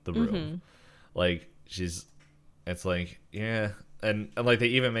in the room. Like, it's like, yeah. And like, they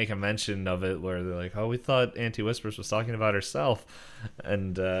even make a mention of it where they're like, oh, we thought Auntie Whispers was talking about herself.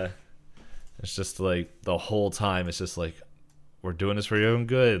 And it's just like, the whole time it's just like, we're doing this for your own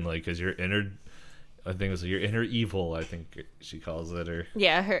good. And like, because your inner, I think it was your inner evil, I think she calls it. Or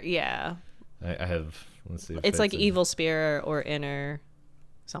Yeah. I have, let's see. It's like evil spirit or inner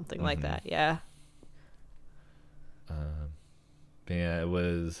something like that. Yeah. Yeah, it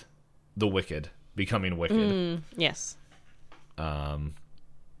was the Wicked becoming wicked. Yes. But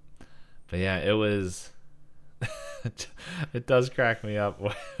yeah, it was. It does crack me up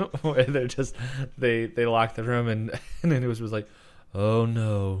where they're just they lock the room and then it was like, oh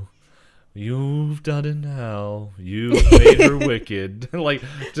no, you've done it now. You've made her wicked. Like,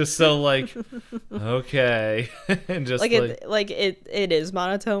 just so like, okay, and just it is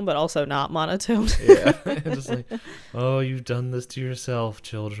monotone, but also not monotone. Yeah, and just like, oh, you've done this to yourself,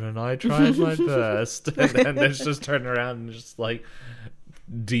 children. I tried my best, and then it's just turning around and just like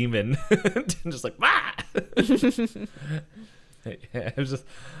demon, just like, ah. Yeah, it was just,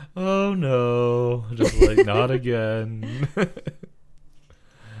 oh no, just like, not again.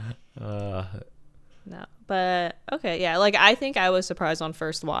 No, but okay, yeah. Like, I think I was surprised on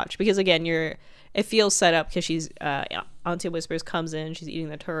first watch because again, it feels set up because she's Auntie Whispers comes in, she's eating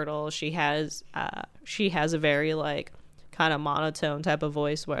the turtle. She has a very like kind of monotone type of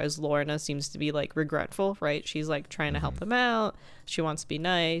voice, whereas Lorna seems to be like regretful, right? She's like trying to help them out. She wants to be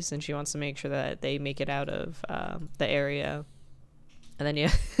nice and she wants to make sure that they make it out of the area. And then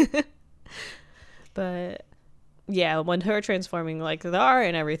yeah, but yeah, when her transforming, like the art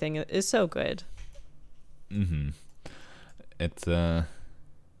and everything is so good. It's oh,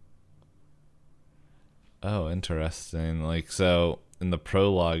 interesting. Like, so in the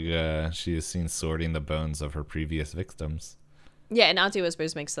prologue, she is seen sorting the bones of her previous victims. Yeah, and Auntie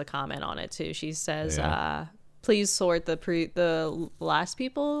Whispers makes the comment on it too. She says, please sort the last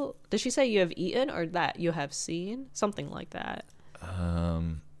people. Does she say you have eaten or that you have seen? Something like that.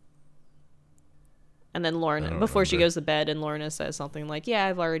 And then Lorna, before she goes to bed, and Lorna says something like, yeah,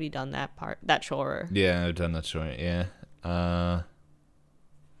 I've already done that chore. Yeah, I've done that chore, yeah. I'm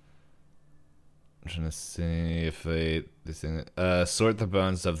trying to see if they sort the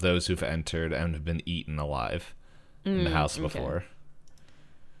bones of those who've entered and have been eaten alive in the house before. Okay.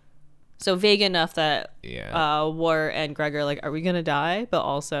 So vague enough that Wart and Greg are like, are we gonna die? But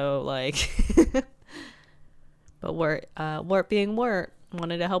also like, but Wart being Wart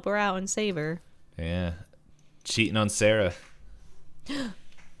wanted to help her out and save her. Yeah, cheating on Sarah.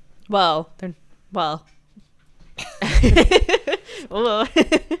 Well.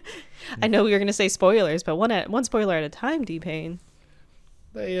 I know we were gonna say spoilers, but one spoiler at a time, D-Pain.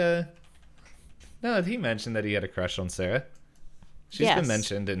 No, he mentioned that he had a crush on Sarah. She's been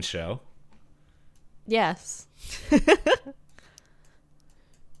mentioned in show. Yes.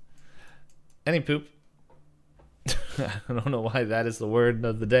 Any poop. I don't know why that is the word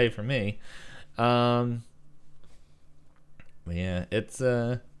of the day for me. But yeah, it's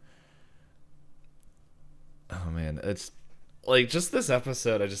oh man, it's like just this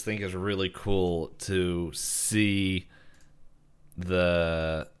episode I just think is really cool to see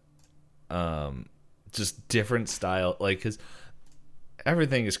the just different style, like, because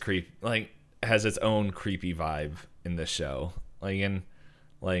everything is has its own creepy vibe in this show,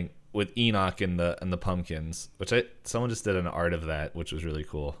 like with Enoch and the pumpkins, which someone just did an art of that, which was really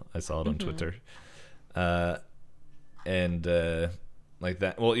cool. I saw it on Twitter. And like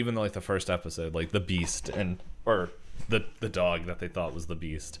that, well, even like the first episode, like the beast or the dog that they thought was the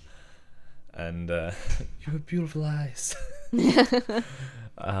beast, and you have beautiful eyes.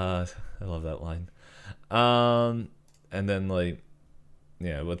 I love that line. And then like,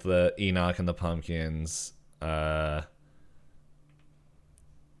 yeah, with the Enoch and the pumpkins, like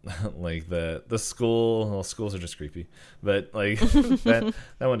the school, well, schools are just creepy, but like that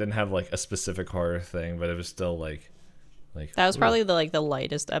one didn't have like a specific horror thing, but it was still like that was probably the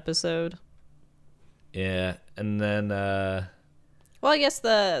lightest episode. Yeah. And then well, I guess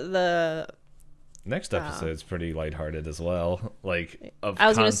the next episode's pretty lighthearted as well. Like, I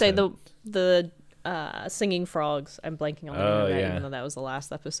was gonna say the singing frogs. I'm blanking on the name of that, even though that was the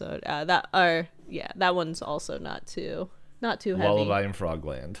last episode. That one's also not too heavy. Lullaby in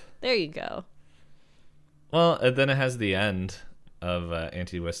Frogland. There you go. Well, and then it has the end of not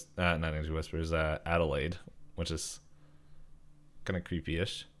Anti-Whispers, Adelaide, which is kind of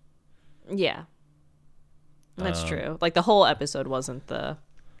creepy-ish. Yeah, that's true. Like, the whole episode wasn't the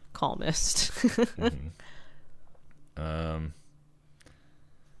calmest. Mm-hmm.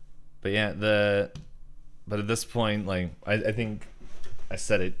 But yeah, but at this point, like, I think I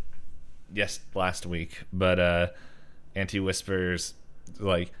said it last week, but Anti-Whispers,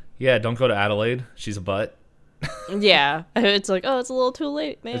 like, yeah, don't go to Adelaide. She's a butt. Yeah, it's like, oh, it's a little too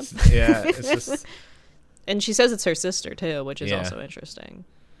late, man. It's just. And she says it's her sister too, which is also interesting.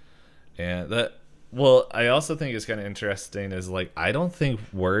 Yeah, well, I also think it's kind of interesting is, like, I don't think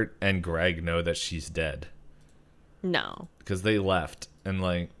Wirt and Greg know that she's dead. No, because they left, and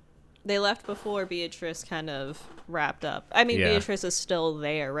like. They left before Beatrice kind of wrapped up. I mean, Beatrice is still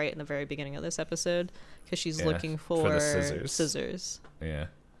there right in the very beginning of this episode because she's looking for the scissors. Yeah.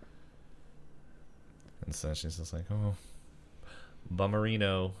 And so she's just like, oh,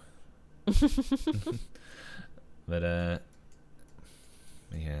 bummerino. But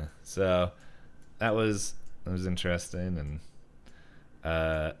yeah. So that was interesting, and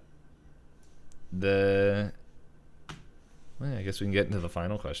well, I guess we can get into the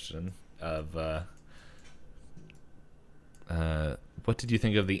final question of what did you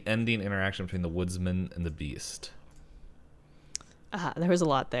think of the ending interaction between the woodsman and the beast? There was a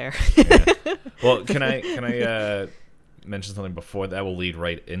lot there. Yeah. Well, can I mention something before that will lead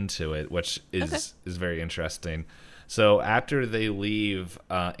right into it, which is very interesting. So after they leave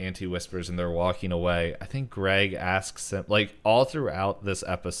Anti-Whispers and they're walking away, I think Greg asks him, like, all throughout this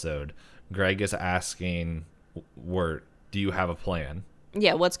episode, Greg is asking Wirt, do you have a plan?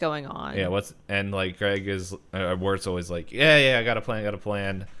 Yeah, what's going on? Yeah, and like Greg is Wirt's always like, yeah, I got a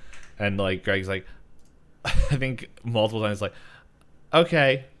plan, and like Greg's like, I think multiple times like,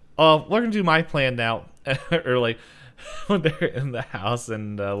 okay, we're gonna do my plan now, or like when they're in the house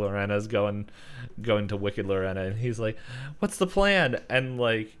and Lorena's going to Wicked Lorena, and he's like, what's the plan? And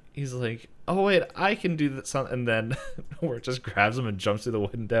like he's like, oh wait, I can do this, and then Wirt just grabs him and jumps through the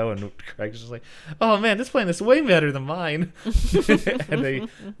window, and Greg's just like, oh man, this plan is way better than mine. And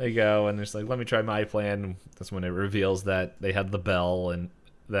they go, and it's like, let me try my plan. That's when it reveals that they had the bell, and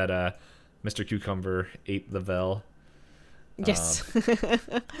that Mr. Cucumber ate the bell. Yes.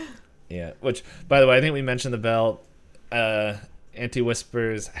 Yeah, which, by the way, I think we mentioned the bell.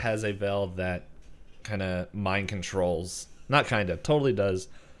 Anti-Whispers has a bell that kind of mind controls, not kind of, totally does.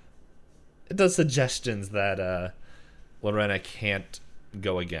 It does suggestions that Lorena can't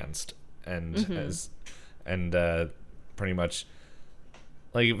go against, and pretty much,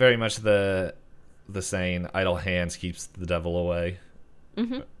 like, very much the saying, idle hands keeps the devil away.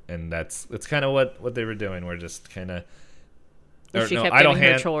 And that's kind of what they were doing. We're just kind of, she kept getting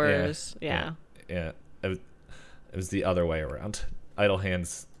her chores. Yeah. It was the other way around. Idle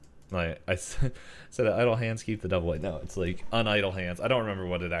hands, like I said, idle hands keep the devil away. No, it's like unidle hands. I don't remember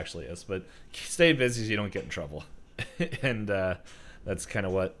what it actually is, but stay busy so you don't get in trouble. And that's kind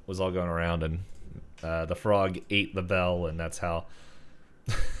of what was all going around. And the frog ate the bell, and that's how.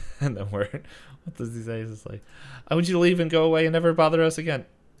 And then what does he say? He's just like, I want you to leave and go away and never bother us again.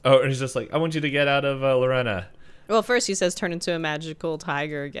 Oh, and he's just like, I want you to get out of Lorena. Well, first he says turn into a magical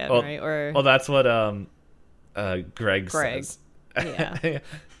tiger again, right? Or that's what Greg says. Yeah.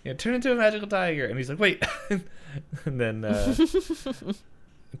 Yeah, turn into a magical tiger. And he's like, wait. And then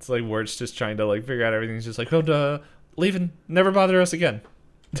it's like Wirt's just trying to like figure out everything. He's just like, oh, leave and never bother us again.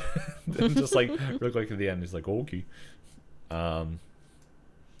 And just like real quick at the end, he's like, okay.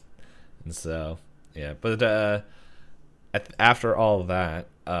 And so, yeah, but after all that,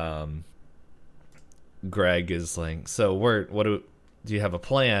 Greg is like, so Wirt, do you have a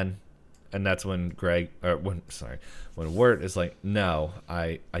plan? And that's when when Wirt is like, no,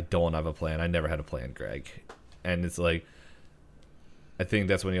 I don't have a plan. I never had a plan, Greg. And it's like, I think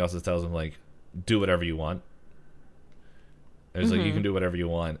that's when he also tells him, like, do whatever you want. It's like, you can do whatever you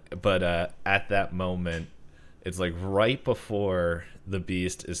want. But at that moment, it's like right before the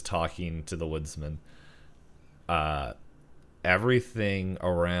Beast is talking to the Woodsman, everything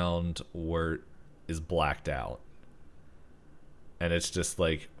around Wirt is blacked out. And it's just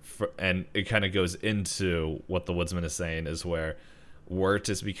like, and it kind of goes into what the Woodsman is saying, is where Wirt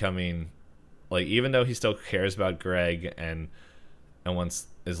is becoming, like, even though he still cares about Greg and once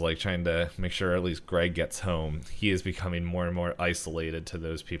is like trying to make sure at least Greg gets home, he is becoming more and more isolated to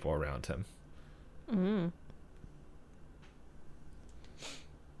those people around him. And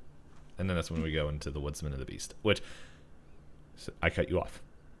then that's when we go into the Woodsman and the Beast, which, so I cut you off.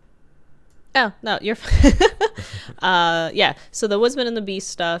 Oh, no, you're yeah, so the Woodsman and the Beast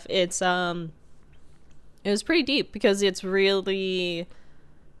stuff, it was pretty deep because it really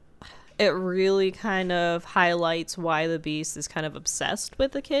kind of highlights why the Beast is kind of obsessed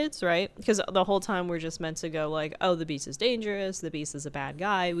with the kids, right? Because the whole time we're just meant to go like, oh, the Beast is dangerous, the Beast is a bad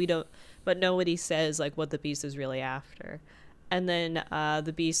guy. But nobody says like what the Beast is really after. And then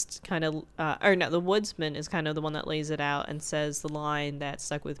the Beast kind of, the Woodsman is kind of the one that lays it out and says the line that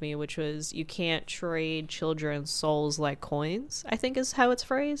stuck with me, which was, you can't trade children's souls like coins, I think is how it's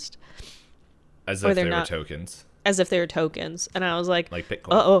phrased. As if they were tokens. As if they were tokens. And I was like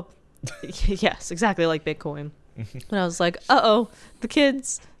Bitcoin. Uh-oh. Yes, exactly like Bitcoin. And I was like, uh-oh, the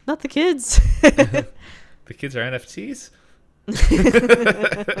kids, not the kids. The kids are NFTs?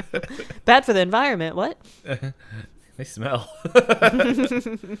 Bad for the environment, what? They smell.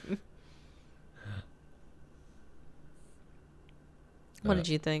 What did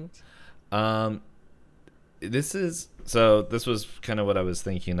you think? This was kind of what I was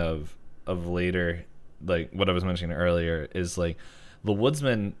thinking of later, like what I was mentioning earlier, is like the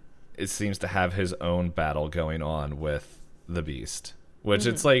Woodsman, it seems to have his own battle going on with the Beast, which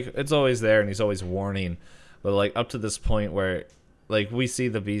it's like, it's always there and he's always warning, but like up to this point where like we see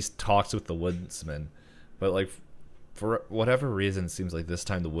the Beast talks with the Woodsman, but like for whatever reason, it seems like this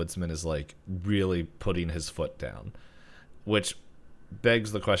time the Woodsman is like really putting his foot down, which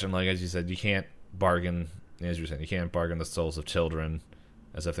begs the question, like, as you said, you can't bargain, as you're saying, you can't bargain the souls of children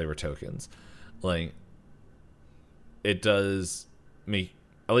as if they were tokens. Like, it does make,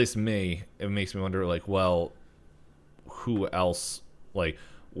 at least me, it makes me wonder, like, well, who else, like,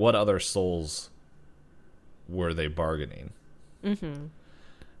 what other souls were they bargaining?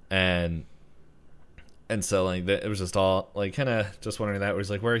 And so, like, it was just all, like, kind of just wondering that, was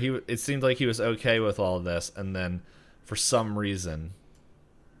like, where it seemed like he was okay with all of this, and then for some reason,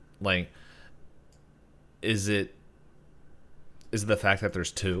 like, is it the fact that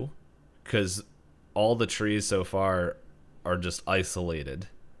there's two? Because all the trees so far are just isolated,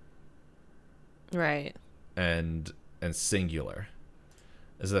 right, and singular.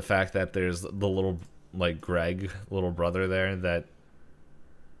 Is the fact that there's the little, like, Greg, little brother there, that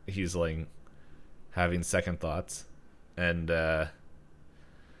he's like having second thoughts, and but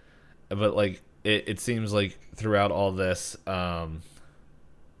like it seems like throughout all this,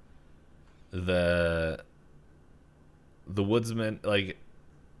 the Woodsman, like,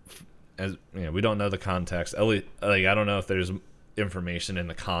 as you know, we don't know the context. At least, like, I don't know if there's information in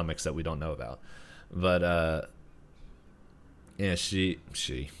the comics that we don't know about, but yeah, she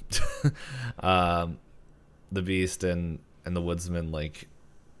the Beast and the Woodsman, like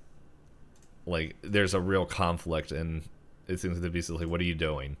there's a real conflict, and it seems like the Beast is like, what are you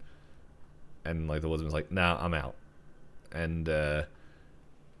doing? And like the Woodsman's like, nah, I'm out. And to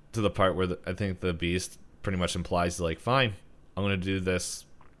the part where I think the Beast pretty much implies, like, fine, I'm gonna do this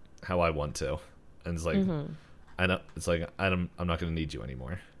how I want to. And it's like, I know, it's like, I'm not gonna need you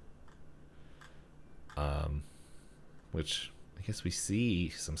anymore. Which I guess we see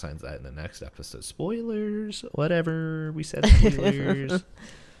some signs of that in the next episode. Spoilers, whatever, we said spoilers.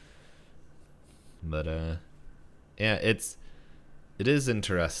 But yeah, it is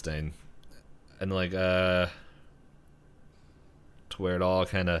interesting, and like to where it all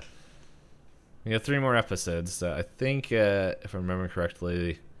kind of, we have 3 more episodes. So I think if I remember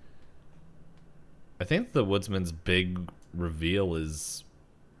correctly, I think the Woodsman's big reveal is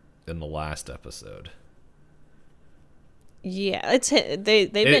in the last episode. Yeah,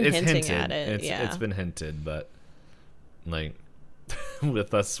 they've been hinting at it. It's been hinted, but like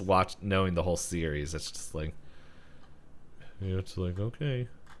with us knowing the whole series, it's just like, yeah, it's like, okay,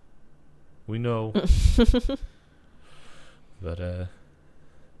 We know. But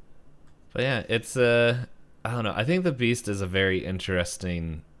yeah, it's I don't know. I think the Beast is a very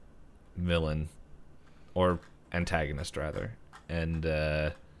interesting villain, or antagonist rather, and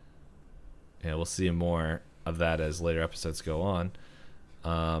yeah, we'll see more of that as later episodes go on.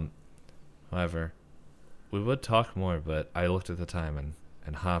 However, we would talk more, but I looked at the time,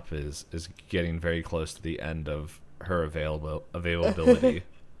 and Hop is getting very close to the end of her availability.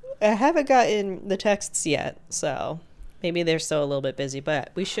 I haven't gotten the texts yet, so maybe they're still a little bit busy, but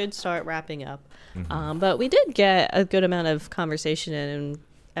we should start wrapping up. Mm-hmm. But we did get a good amount of conversation and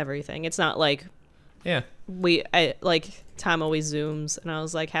everything. It's not like Yeah. I like time always zooms, and I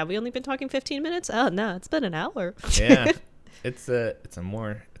was like, have we only been talking 15 minutes? Oh no, it's been an hour. Yeah. It's a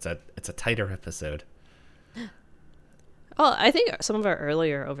tighter episode. Well, I think some of our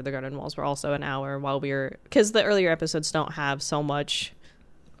earlier Over the Garden Walls were also an hour because the earlier episodes don't have so much.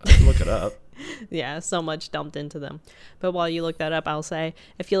 I can look it up. Yeah, so much dumped into them. But while you look that up, I'll say,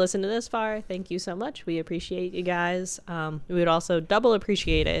 if you listen to this far, thank you so much. We appreciate you guys. We would also double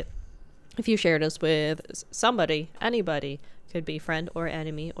appreciate it if you shared us with somebody, anybody. Could be friend or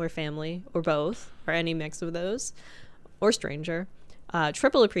enemy or family or both or any mix of those, or stranger.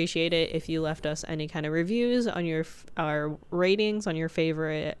 Triple appreciate it if you left us any kind of reviews on our ratings on your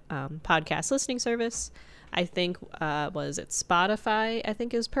favorite podcast listening service. I think was it Spotify, I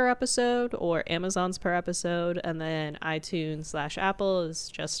think, is per episode, or Amazon's per episode, and then iTunes/Apple is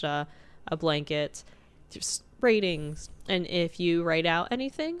just a blanket just ratings. And if you write out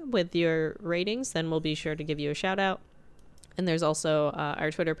anything with your ratings, then we'll be sure to give you a shout out. And there's also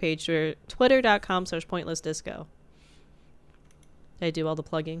our Twitter page, twitter.com/pointlessdisco. Did I do all the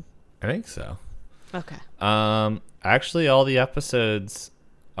plugging? I think so. Okay. Actually, all the episodes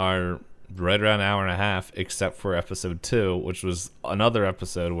are right around an hour and a half, except for episode 2, which was another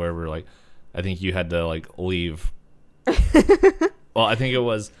episode where we're like, I think you had to like leave. Well, I think it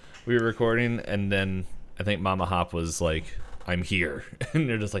was we were recording, and then I think Mama Hop was like, I'm here, and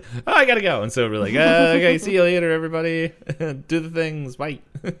they're just like, oh, I gotta go, and so we're like, okay, see you later, everybody. Do the things, bye.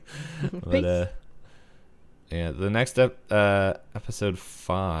 But yeah, the next episode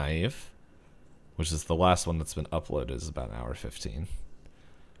 5, which is the last one that's been uploaded, is about an hour 15.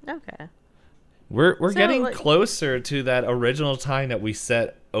 Okay. We're getting closer to that original time that we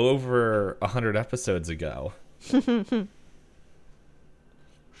set over 100 episodes ago.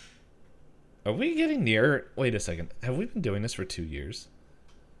 Are we getting near? Wait a second. Have we been doing this for 2 years?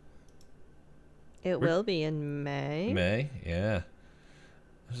 It will be in May. May? Yeah.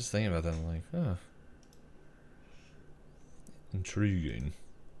 I was just thinking about that. I'm like, oh. Intriguing.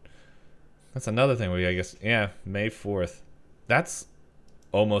 That's another thing I guess, yeah, May 4th. That's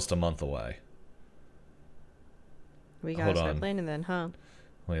almost a month away. We gotta start planning then, huh?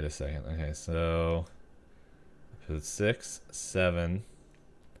 Wait a second. Okay, so episode 6, 7,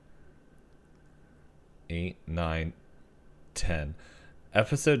 8, 9, 10.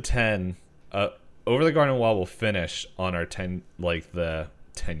 Episode 10, Over the Garden Wall will finish on our the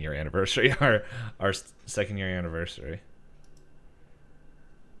 10-year anniversary, our second year anniversary.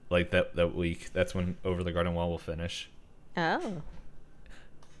 Like that week. That's when Over the Garden Wall will finish. Oh.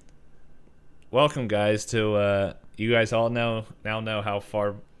 Welcome, guys, to you guys all now know how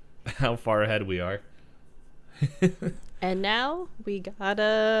far ahead we are. And now we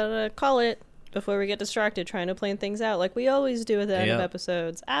gotta call it before we get distracted trying to plan things out like we always do at the end of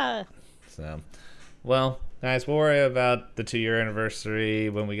episodes. So, well, guys, we'll worry about the 2-year anniversary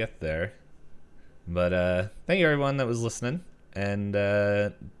when we get there. But thank you everyone that was listening, and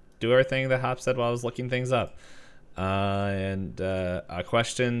do everything that Hop said while I was looking things up. And a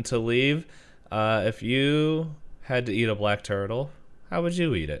question to leave: if you had to eat a black turtle, how would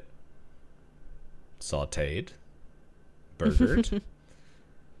you eat it? Sautéed, burgered,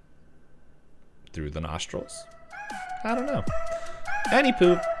 through the nostrils? I don't know. Any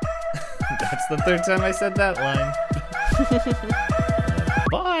poop. That's the 3rd time I said that line.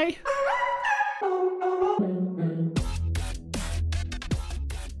 Bye.